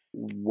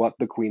what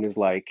the queen is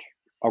like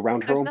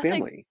around her There's own nothing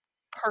family.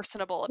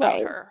 personable about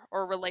Right. her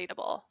or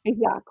relatable. No,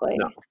 Exactly.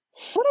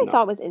 What I no.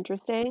 thought was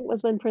interesting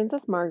was when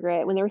Princess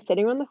Margaret, when they were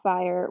sitting around the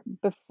fire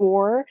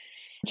before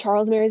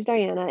Charles marries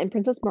Diana, and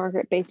Princess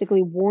Margaret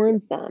basically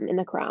warns them in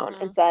The Crown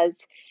Hmm. and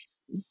says,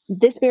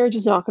 "This marriage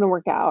is not going to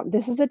work out.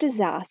 This is a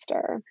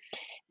disaster."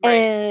 Right.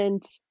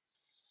 And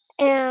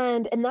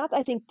and that's,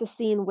 I think, the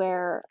scene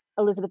where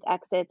Elizabeth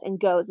exits and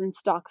goes and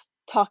talks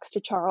to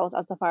Charles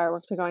as the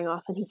fireworks are going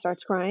off and he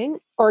starts crying,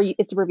 or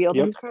it's revealed that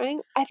Yep. he's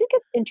crying. I think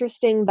it's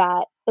interesting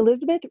that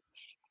Elizabeth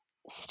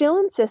still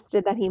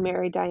insisted that he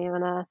marry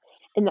Diana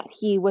and that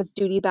he was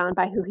duty bound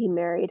by who he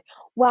married,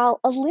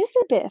 while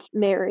Elizabeth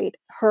married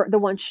the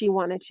one she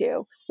wanted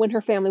to when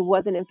her family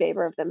wasn't in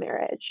favor of the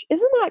marriage.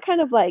 Isn't that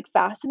kind of like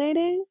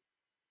fascinating?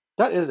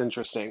 That is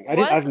interesting.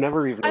 Was I've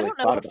never even I really don't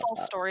know thought the about full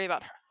that. story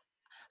about her.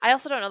 I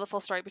also don't know the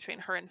full story between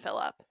her and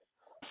Philip.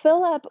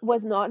 Philip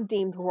was not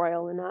deemed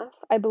royal enough,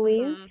 I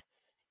believe, Hmm.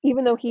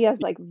 even though he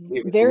has like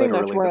He was very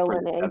much literally the royal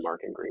Prince of lineage.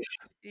 Denmark in Greece.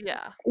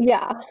 Yeah.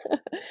 Yeah.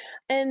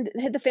 And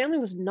the family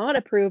was not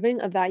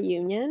approving of that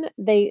union.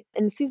 They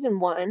in season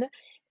 1,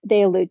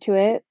 they allude to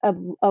it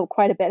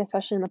quite a bit,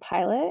 especially in the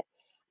pilot.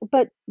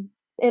 But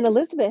and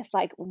Elizabeth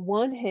like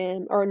won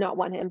him, or not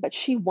won him, but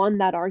she won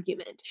that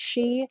argument.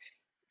 She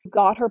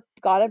got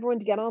everyone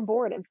to get on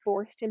board and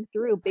forced him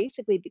through,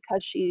 basically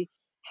because she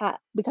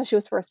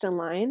was first in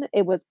line.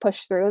 It was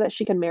pushed through that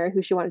she could marry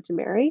who she wanted to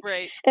marry.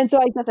 Right. And so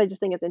I guess I just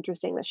think it's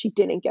interesting that she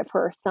didn't give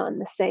her son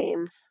the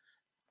same.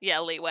 Yeah,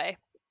 leeway.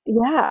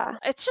 Yeah.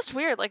 It's just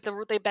weird. Like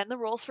they bend the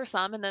rules for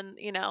some, and then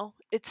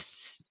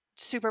it's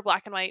super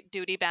black and white,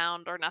 duty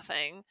bound or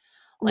nothing.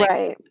 Like,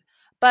 Right.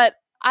 but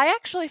I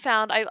actually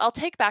found I'll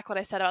take back what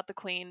I said about the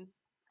Queen.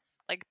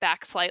 Like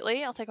back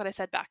slightly. I'll take what I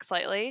said back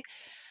slightly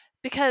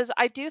because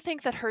I do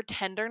think that her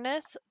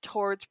tenderness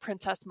towards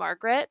Princess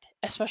Margaret,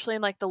 especially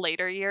in like the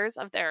later years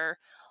of their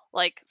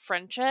like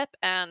friendship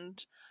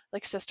and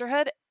like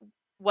sisterhood,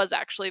 was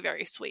actually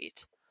very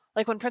sweet.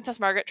 Like when Princess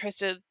Margaret tries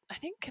to, I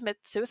think, commit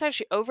suicide,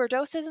 she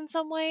overdoses in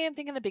some way. I'm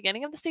thinking the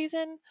beginning of the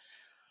season.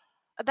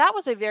 That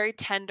was a very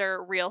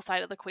tender, real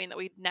side of the Queen that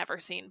we'd never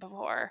seen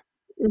before.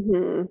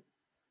 Mhm.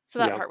 So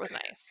that Yeah. part was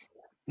nice.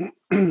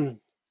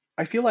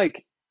 I feel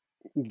like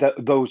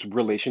those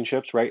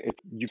relationships, right?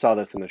 You saw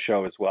this in the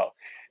show as well.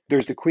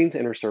 There's the Queen's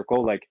inner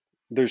circle, like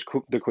there's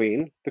the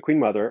Queen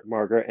Mother,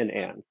 Margaret, and Mhm.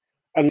 Anne.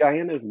 And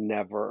Diana's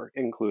never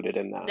included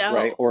in that,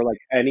 right? No. Or like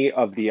any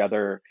of the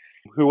other.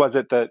 Who was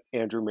it that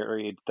Andrew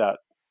married? That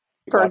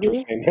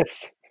Watcher's Fergie?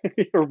 famous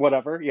or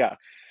whatever. Yeah,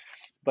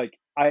 like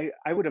I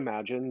would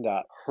imagine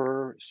that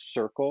her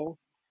circle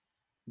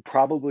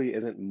probably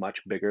isn't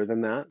much bigger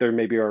than that. There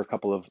maybe are a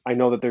couple of, I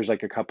know that there's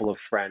like a couple of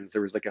friends.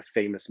 There was like a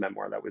famous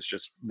memoir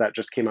that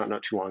just came out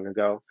not too long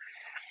ago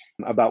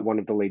about one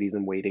of the ladies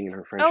in waiting and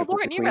her Oh, friendship with the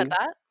Lauren, you read queen.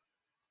 that.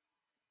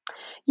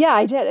 Yeah,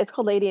 I did. It's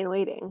called Lady in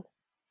Waiting.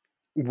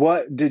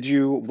 What did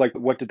you like?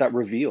 What did that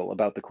reveal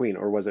about the queen,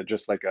 or was it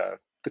just like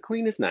the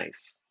queen is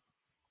nice?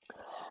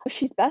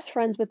 She's best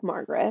friends with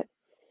Margaret.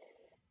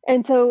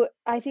 And so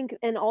I think,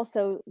 and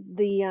also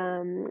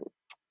the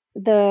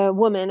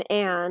woman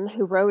Anne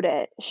who wrote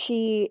it,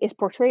 she is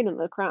portrayed in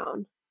The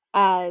Crown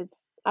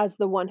as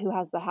the one who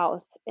has the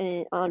house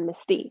on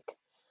Mystique.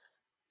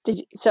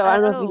 So I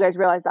don't know if you Oh. guys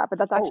realize that, but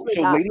that's Oh, actually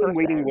so that Lady in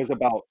Waiting person.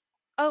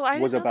 Oh, I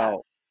was didn't know that.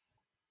 about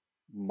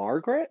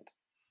Margaret.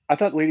 I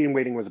thought Lady in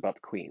Waiting was about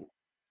the queen.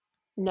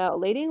 No,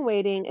 Lady in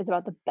Waiting is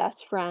about the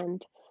best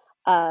friend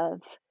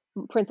of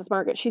Princess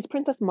Margaret. She's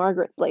Princess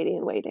Margaret's Lady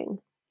in Waiting,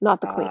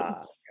 not the Ah,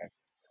 Queen's.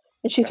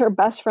 And she's okay. her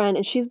best friend,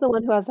 and she's the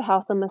one who has the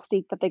house on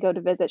Mystique that they go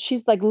to visit.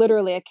 She's like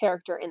literally a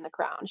character in The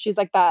Crown. She's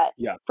like that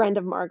Yeah, friend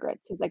of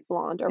Margaret's who's like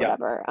blonde or yeah,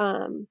 whatever.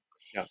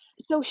 yeah.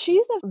 So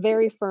she's a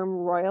very firm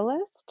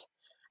royalist.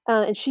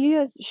 And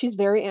she's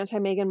very anti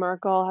Meghan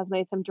Markle, has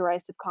made some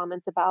derisive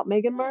comments about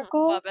Meghan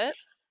Markle Love it.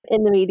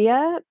 in the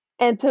media.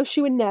 And so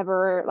she would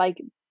never like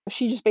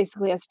she just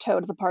basically has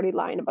towed the party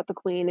line about the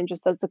Queen and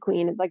just says the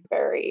Queen is like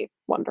very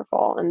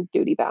wonderful and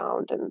duty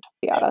bound and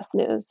Yeah. yada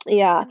snooze.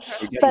 Yeah. We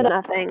Interesting. get But that.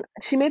 nothing.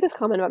 She made this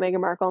comment about Meghan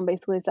Markle and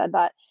basically said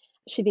that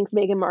she thinks that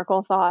Meghan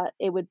Markle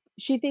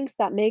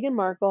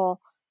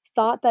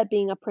thought that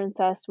being a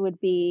princess would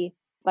be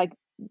like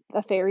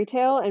a fairy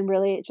tale, and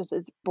really it just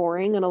is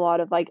boring and a lot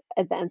of like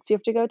events you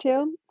have to go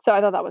to. So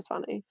I thought that was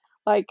funny.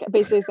 Like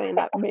basically saying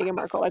that Meghan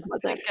Markle like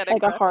wasn't Get a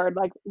like a grip. hard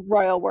like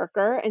royal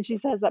worker, and she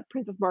says that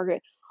Princess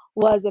Margaret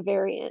was a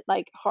very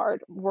like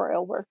hard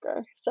royal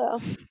worker. So I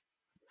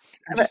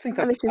but just think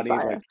I that's think she's funny.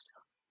 Like biased.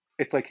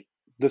 it's like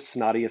the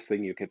snottiest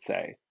thing you could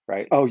say,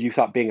 right? Oh, you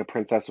thought being a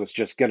princess was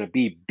just gonna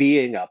be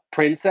being a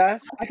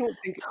princess? I don't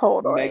think Meghan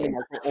Totally.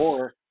 Markle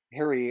or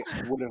Harry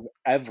would have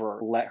ever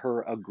let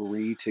her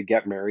agree to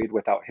get married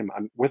without her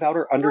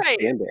Right.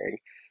 understanding.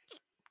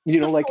 You The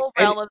know, like, full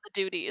and realm of the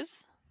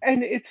duties.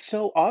 And it's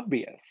so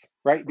obvious,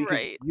 right? Because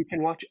Right. you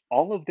can watch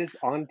all of this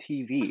on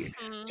TV.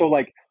 Mhm. So,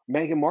 like,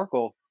 Meghan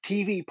Markle,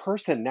 TV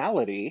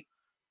personality,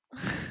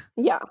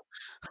 Yeah.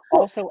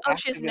 Well, also Oh,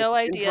 she has activist no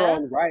in her idea?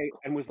 own right,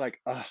 and was like,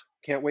 "Ugh,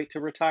 can't wait to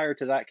retire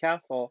to that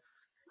castle."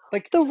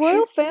 Like, the she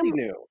royal really family,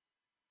 knew.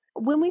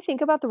 when we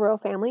think about the royal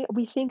family,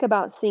 we think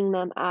about seeing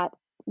them at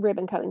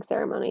ribbon cutting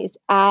ceremonies,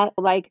 at,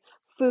 like,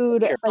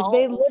 food, Sure. like,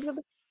 they Balls.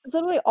 literally it's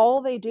literally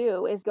all they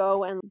do is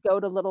go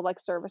to little, like,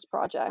 service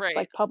projects, Right.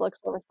 like, public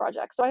service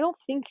projects, so I don't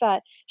think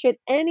that she had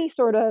any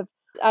sort of,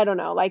 I don't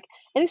know, like,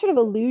 any sort of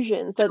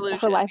illusions that her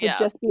Delusion, life would yeah.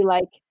 just be,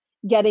 like,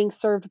 getting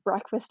served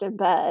breakfast in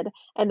bed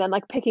and then,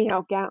 like, picking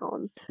out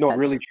gowns. No, But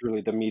really,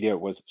 truly, the media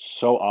was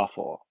so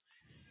awful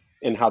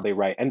in how they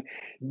write, and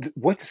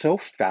what's so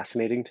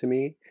fascinating to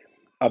me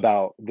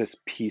about this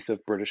piece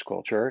of British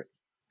culture,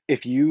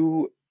 if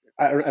you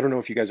I don't know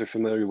if you guys are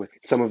familiar with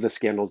some of the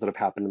scandals that have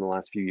happened in the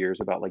last few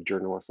years about, like,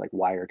 journalists, like,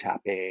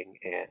 wiretapping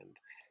and,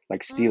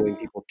 like, stealing Mm,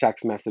 people's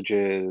text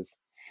messages.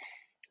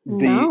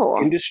 The no.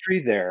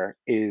 industry there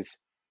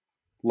is,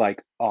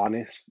 like,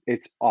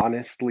 it's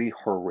honestly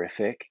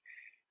horrific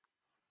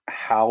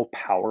how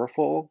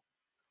powerful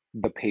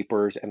the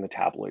papers and the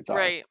tabloids are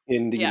right.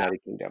 in the Yeah.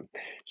 United Kingdom.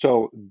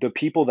 So, the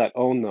people that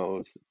own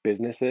those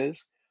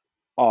businesses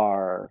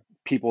are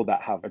people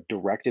that have a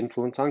direct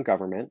influence on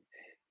government.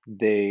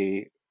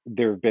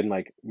 There have been,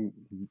 like,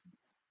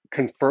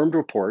 confirmed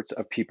reports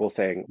of people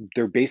saying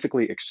they're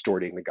basically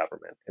extorting the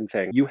government and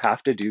saying, "You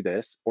have to do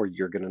this or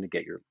you're gonna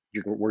get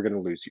we're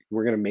gonna lose you.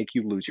 We're gonna make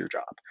you lose your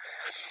job."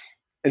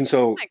 And Oh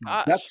so my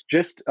gosh. that's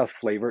just a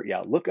flavor.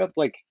 Yeah, look up,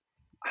 like,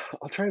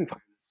 I'll try and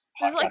find this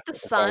Is it podcast like The episode.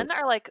 Sun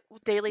or, like,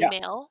 Daily Yeah,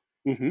 Mail?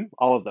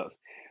 all of those.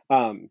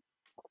 Um,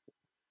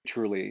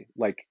 truly,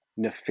 like,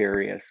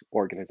 nefarious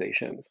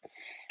organizations.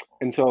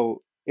 And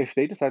so if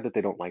they decide that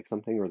they don't like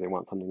something or they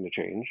want something to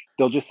change,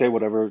 they'll just say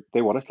whatever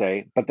they want to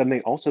say, but then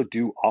they also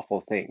do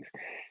awful things.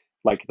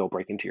 Like, they'll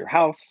break into your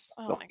house,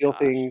 Oh they'll my steal gosh.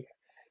 things.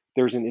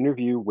 There's an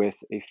interview with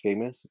a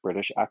famous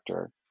British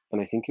actor,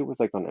 and I think it was,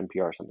 like, on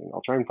NPR or something.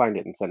 I'll try and find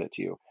it and send it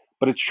to you.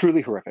 But it's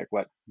truly horrific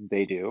what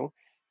they do,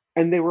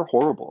 and they were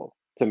horrible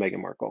to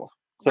Meghan Markle.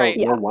 So Right.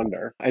 no Yeah.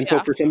 wonder. And so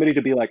Yeah. for somebody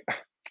to be like,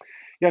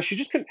 yeah, she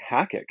just couldn't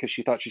hack it because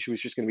she thought she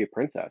was just going to be a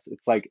princess.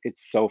 It's like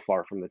it's so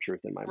far from the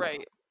truth in my mind.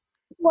 Right.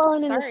 Well,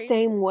 and in the Sorry.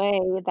 same way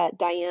that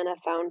Diana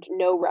found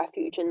no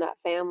refuge in that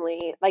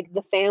family, like,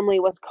 the family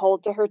was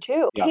cold to her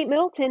too. Yeah, Kate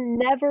Middleton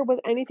never was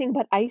anything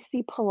but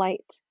icy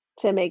polite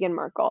to Meghan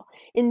Markle.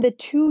 In the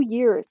 2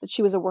 years that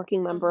she was a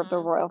working member of the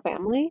Mhm. royal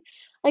family,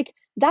 like,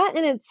 that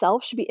in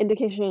itself should be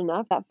indication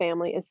enough that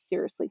family is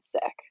seriously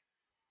sick.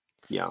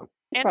 yeah.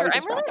 Andrew, Probably I'm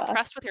just really brought that.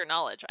 impressed with your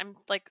knowledge. I'm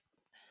like,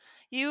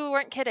 you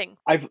weren't kidding.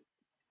 I've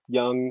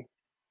young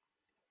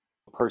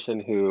person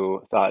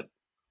who thought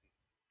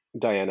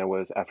Diana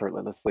was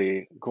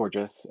effortlessly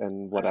gorgeous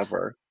and Ugh,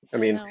 whatever. I I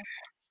mean, know.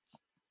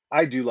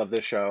 I do love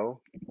this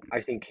show.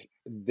 I think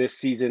this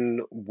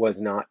season was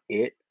not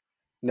it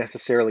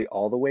necessarily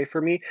all the way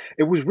for me.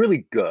 It was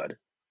really good.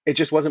 It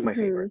just wasn't my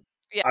favorite. Mhm.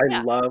 Yeah, I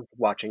yeah. loved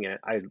watching it.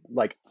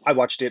 I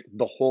watched it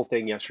the whole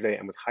thing yesterday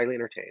and was highly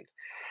entertained.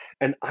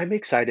 And I'm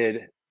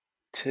excited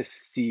to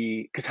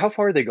see because how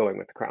far are they going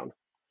with The Crown?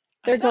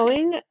 They're I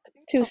going think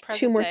to till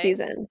 2 present more day.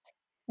 seasons.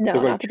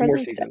 They're No, going not to 2 more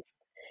President's Day. seasons,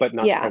 but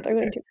not to Yeah, they're present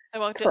going day. to They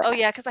won't do. Oh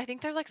yeah, correct. because I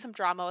think there's like some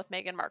drama with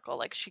Meghan Markle.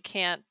 Like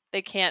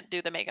they can't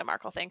do the Meghan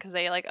Markle thing because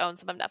they like own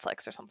some of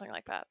Netflix or something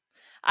like that.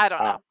 I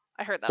don't Ah, know.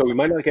 I heard so that we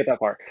might somewhere. not get that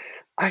far.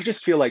 I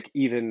just feel like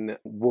even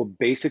well,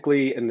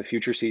 basically in the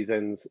future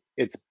seasons,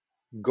 it's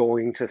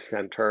going to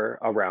center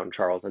around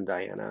Charles and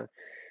Diana.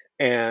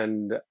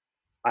 And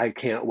I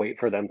can't wait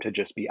for them to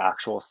just be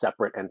actual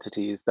separate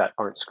entities that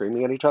aren't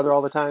screaming at each other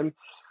all the time.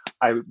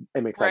 I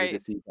am excited to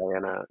Right. see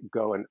Diana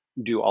go and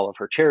do all of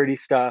her charity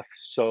stuff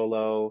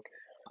solo.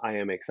 I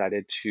am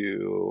excited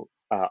to,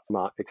 I'm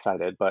not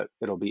excited, but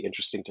it'll be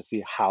interesting to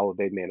see how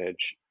they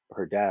manage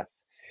her death.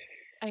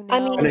 I I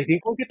And know. mean, I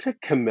think we'll get to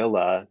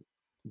Camilla,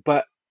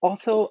 but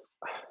also,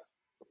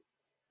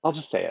 I'll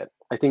just say it.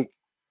 I think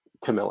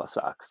Camilla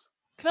sucks.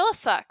 Camilla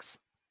sucks.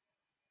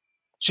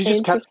 She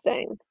just kept,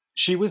 interesting.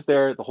 she was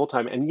there the whole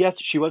time. And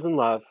yes, she was in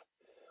love.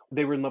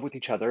 They were in love with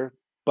each other,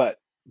 but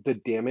the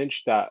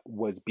damage that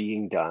was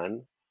being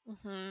done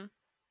Hmm.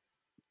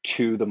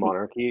 to the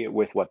monarchy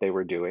with what they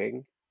were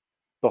doing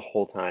the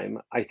whole time,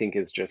 I think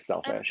is just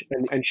And selfish.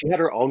 And she had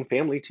her own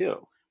family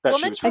too that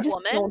she woman was to I fighting.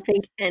 just woman, don't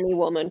think any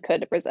woman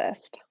could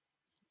resist.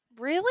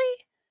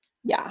 really,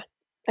 Yeah.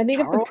 I think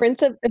Charles,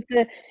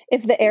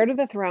 if the heir to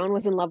the throne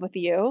was in love with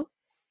you,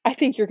 I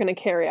think you're gonna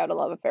carry out a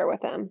love affair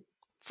with him.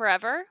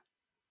 forever.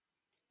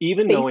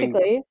 even knowing,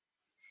 Basically.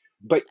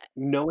 but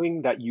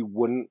knowing that you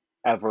wouldn't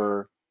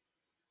ever,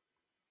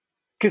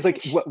 because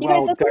like Like, You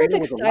guys, while that's the most Diana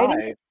was exciting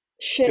alive,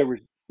 there shit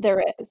was,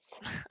 there is.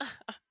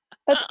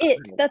 That's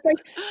it. That's like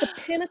the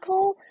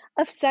pinnacle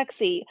of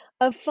sexy,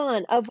 of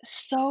fun, of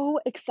so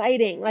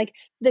exciting. Like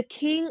the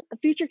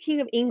future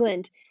king of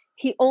England,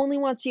 he only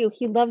wants you.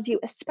 He loves you,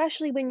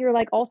 especially when you're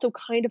like also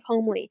kind of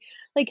homely.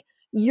 Like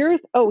you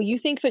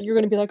think that you're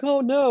going to be like,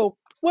 "Oh no."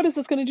 what is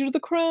this going to do to the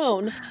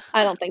crown?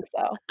 I don't think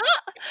so.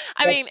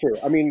 I mean, That's true.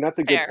 I mean, that's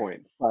a good fair.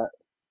 point. But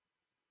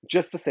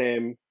just the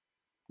same,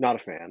 not a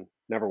fan.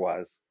 Never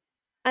was.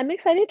 I'm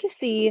excited to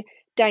see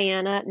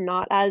Diana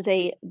not as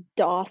a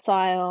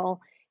docile,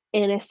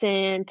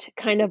 innocent,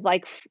 kind of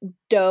like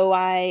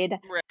doe-eyed,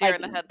 Deer like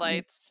in the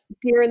headlights.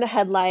 deer in the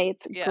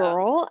headlights Yeah.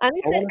 girl. I'm I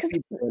excited want to because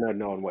see Diana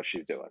knowing what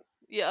she's doing.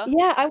 Yeah.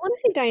 yeah, I want to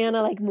see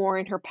Diana like more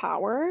in her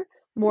power,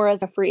 more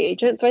as a free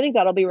agent. So I think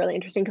that'll be really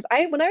interesting because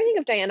when I think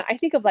of Diana, I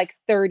think of like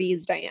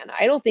 30s Diana.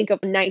 I don't think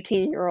of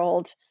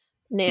 19-year-old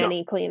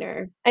nanny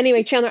cleaner.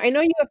 Anyway, Chandler, I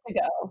know you have to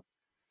go.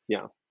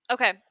 Yeah.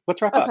 Okay.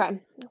 Let's wrap up. Okay.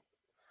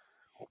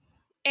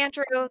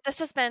 Andrew, this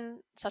has been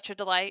such a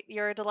delight.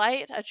 You're a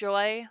delight, a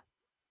joy,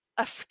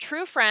 a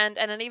true friend,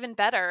 and an even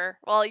better.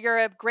 Well, you're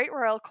a great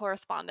royal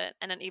correspondent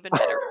and an even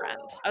better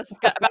friend. I was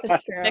about to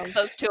That's true. mix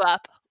those two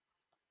up.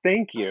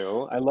 Thank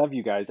you. I love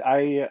you guys.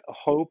 I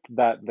hope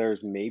that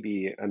there's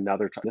maybe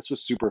another time. This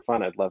was super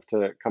fun. I'd love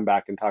to come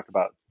back and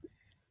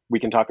we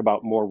can talk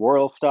about more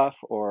royal stuff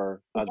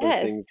or other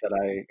Yes. things that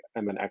I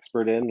am an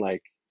expert in,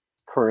 like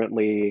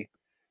currently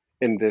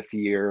in this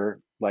year,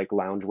 like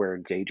loungewear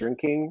and day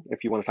drinking.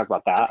 If you want to talk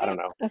about that, I don't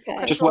know. Okay.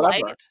 Just Crystal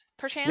whatever. Light,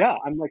 perchance? Yeah,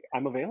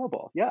 I'm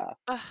available. Yeah.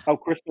 Ugh. Oh,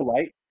 Crystal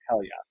Light?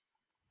 Hell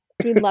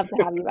yeah. We'd love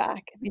to have you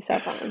back. It'd be so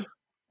fun.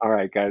 All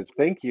right, guys.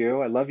 Thank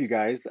you. I love you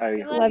guys. I love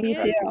you hope you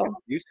too. guys get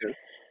used to it.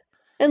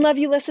 And love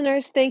you,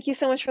 listeners. Thank you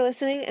so much for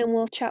listening, and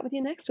we'll chat with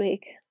you next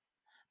week.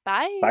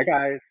 Bye. Bye,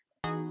 guys.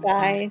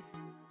 Bye.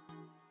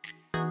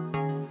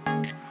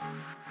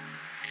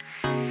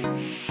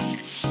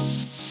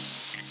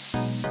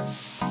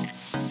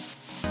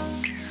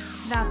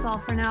 That's all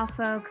for now,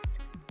 folks.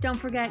 Don't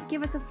forget,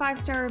 give us a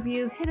 5-star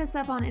review, hit us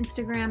up on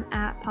Instagram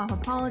at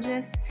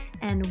Popapologists,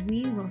 and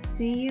we will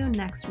see you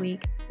next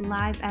week,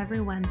 live every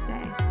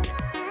Wednesday.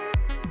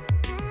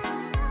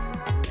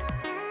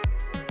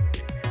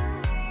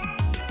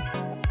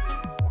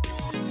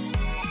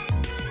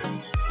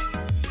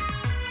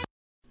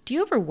 Do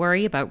you ever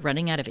worry about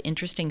running out of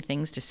interesting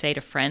things to say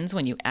to friends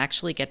when you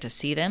actually get to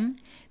see them?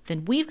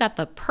 Then we've got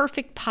the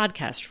perfect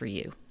podcast for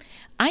you.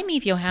 I'm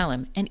Eve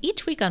Yohalem, and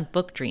each week on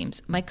Book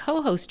Dreams, my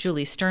co-host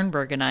Julie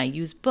Sternberg and I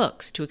use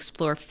books to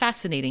explore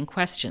fascinating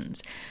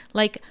questions,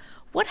 like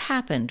what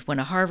happened when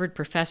a Harvard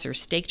professor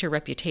staked her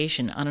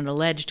reputation on an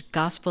alleged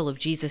Gospel of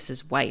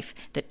Jesus' wife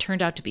that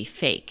turned out to be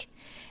fake?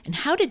 And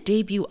how did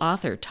debut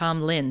author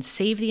Tom Lynn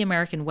save the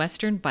American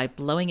Western by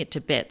blowing it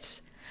to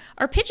bits?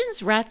 Are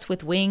pigeons rats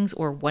with wings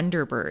or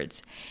wonder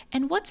birds?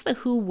 And what's the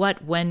who,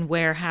 what, when,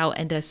 where, how,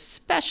 and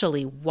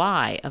especially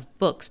why of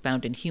books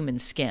bound in human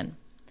skin?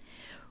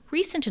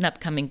 Recent and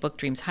upcoming Book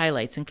Dreams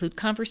highlights include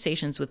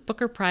conversations with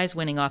Booker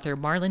Prize-winning author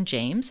Marlon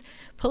James,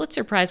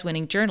 Pulitzer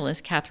Prize-winning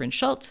journalist Catherine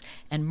Schultz,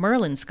 and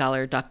Merlin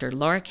scholar Dr.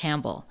 Laura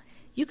Campbell.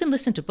 You can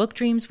listen to Book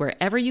Dreams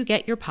wherever you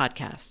get your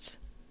podcasts.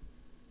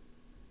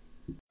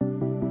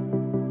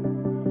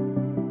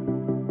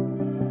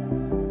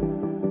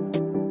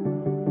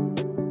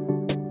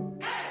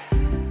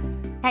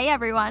 Hey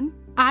everyone,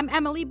 I'm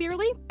Emily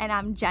Beerley, and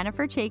I'm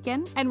Jennifer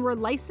Chaikin, and we're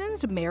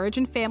licensed marriage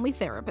and family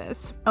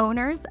therapists,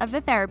 owners of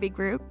the Therapy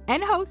Group,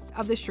 and hosts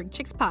of the Shrink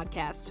Chicks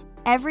podcast.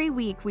 Every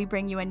week, we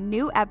bring you a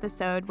new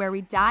episode where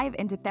we dive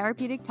into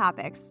therapeutic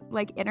topics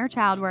like inner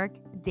child work,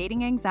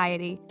 dating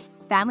anxiety,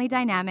 family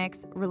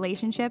dynamics,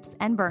 relationships,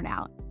 and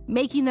burnout,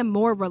 making them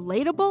more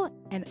relatable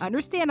and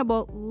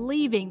understandable,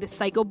 leaving the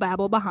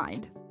psychobabble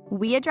behind.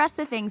 We address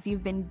the things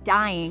you've been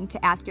dying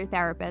to ask your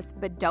therapist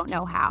but don't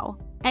know how,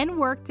 and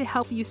work to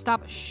help you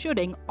stop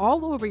shooting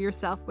all over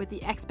yourself with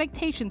the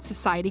expectations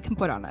society can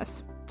put on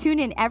us. Tune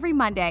in every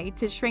Monday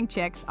to Shrink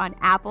Chicks on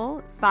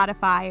Apple,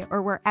 Spotify,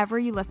 or wherever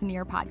you listen to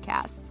your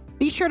podcasts.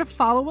 Be sure to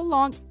follow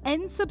along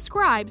and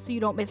subscribe so you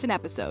don't miss an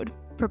episode.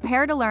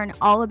 Prepare to learn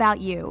all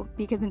about you,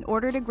 because in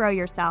order to grow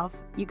yourself,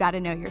 you got to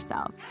know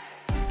yourself.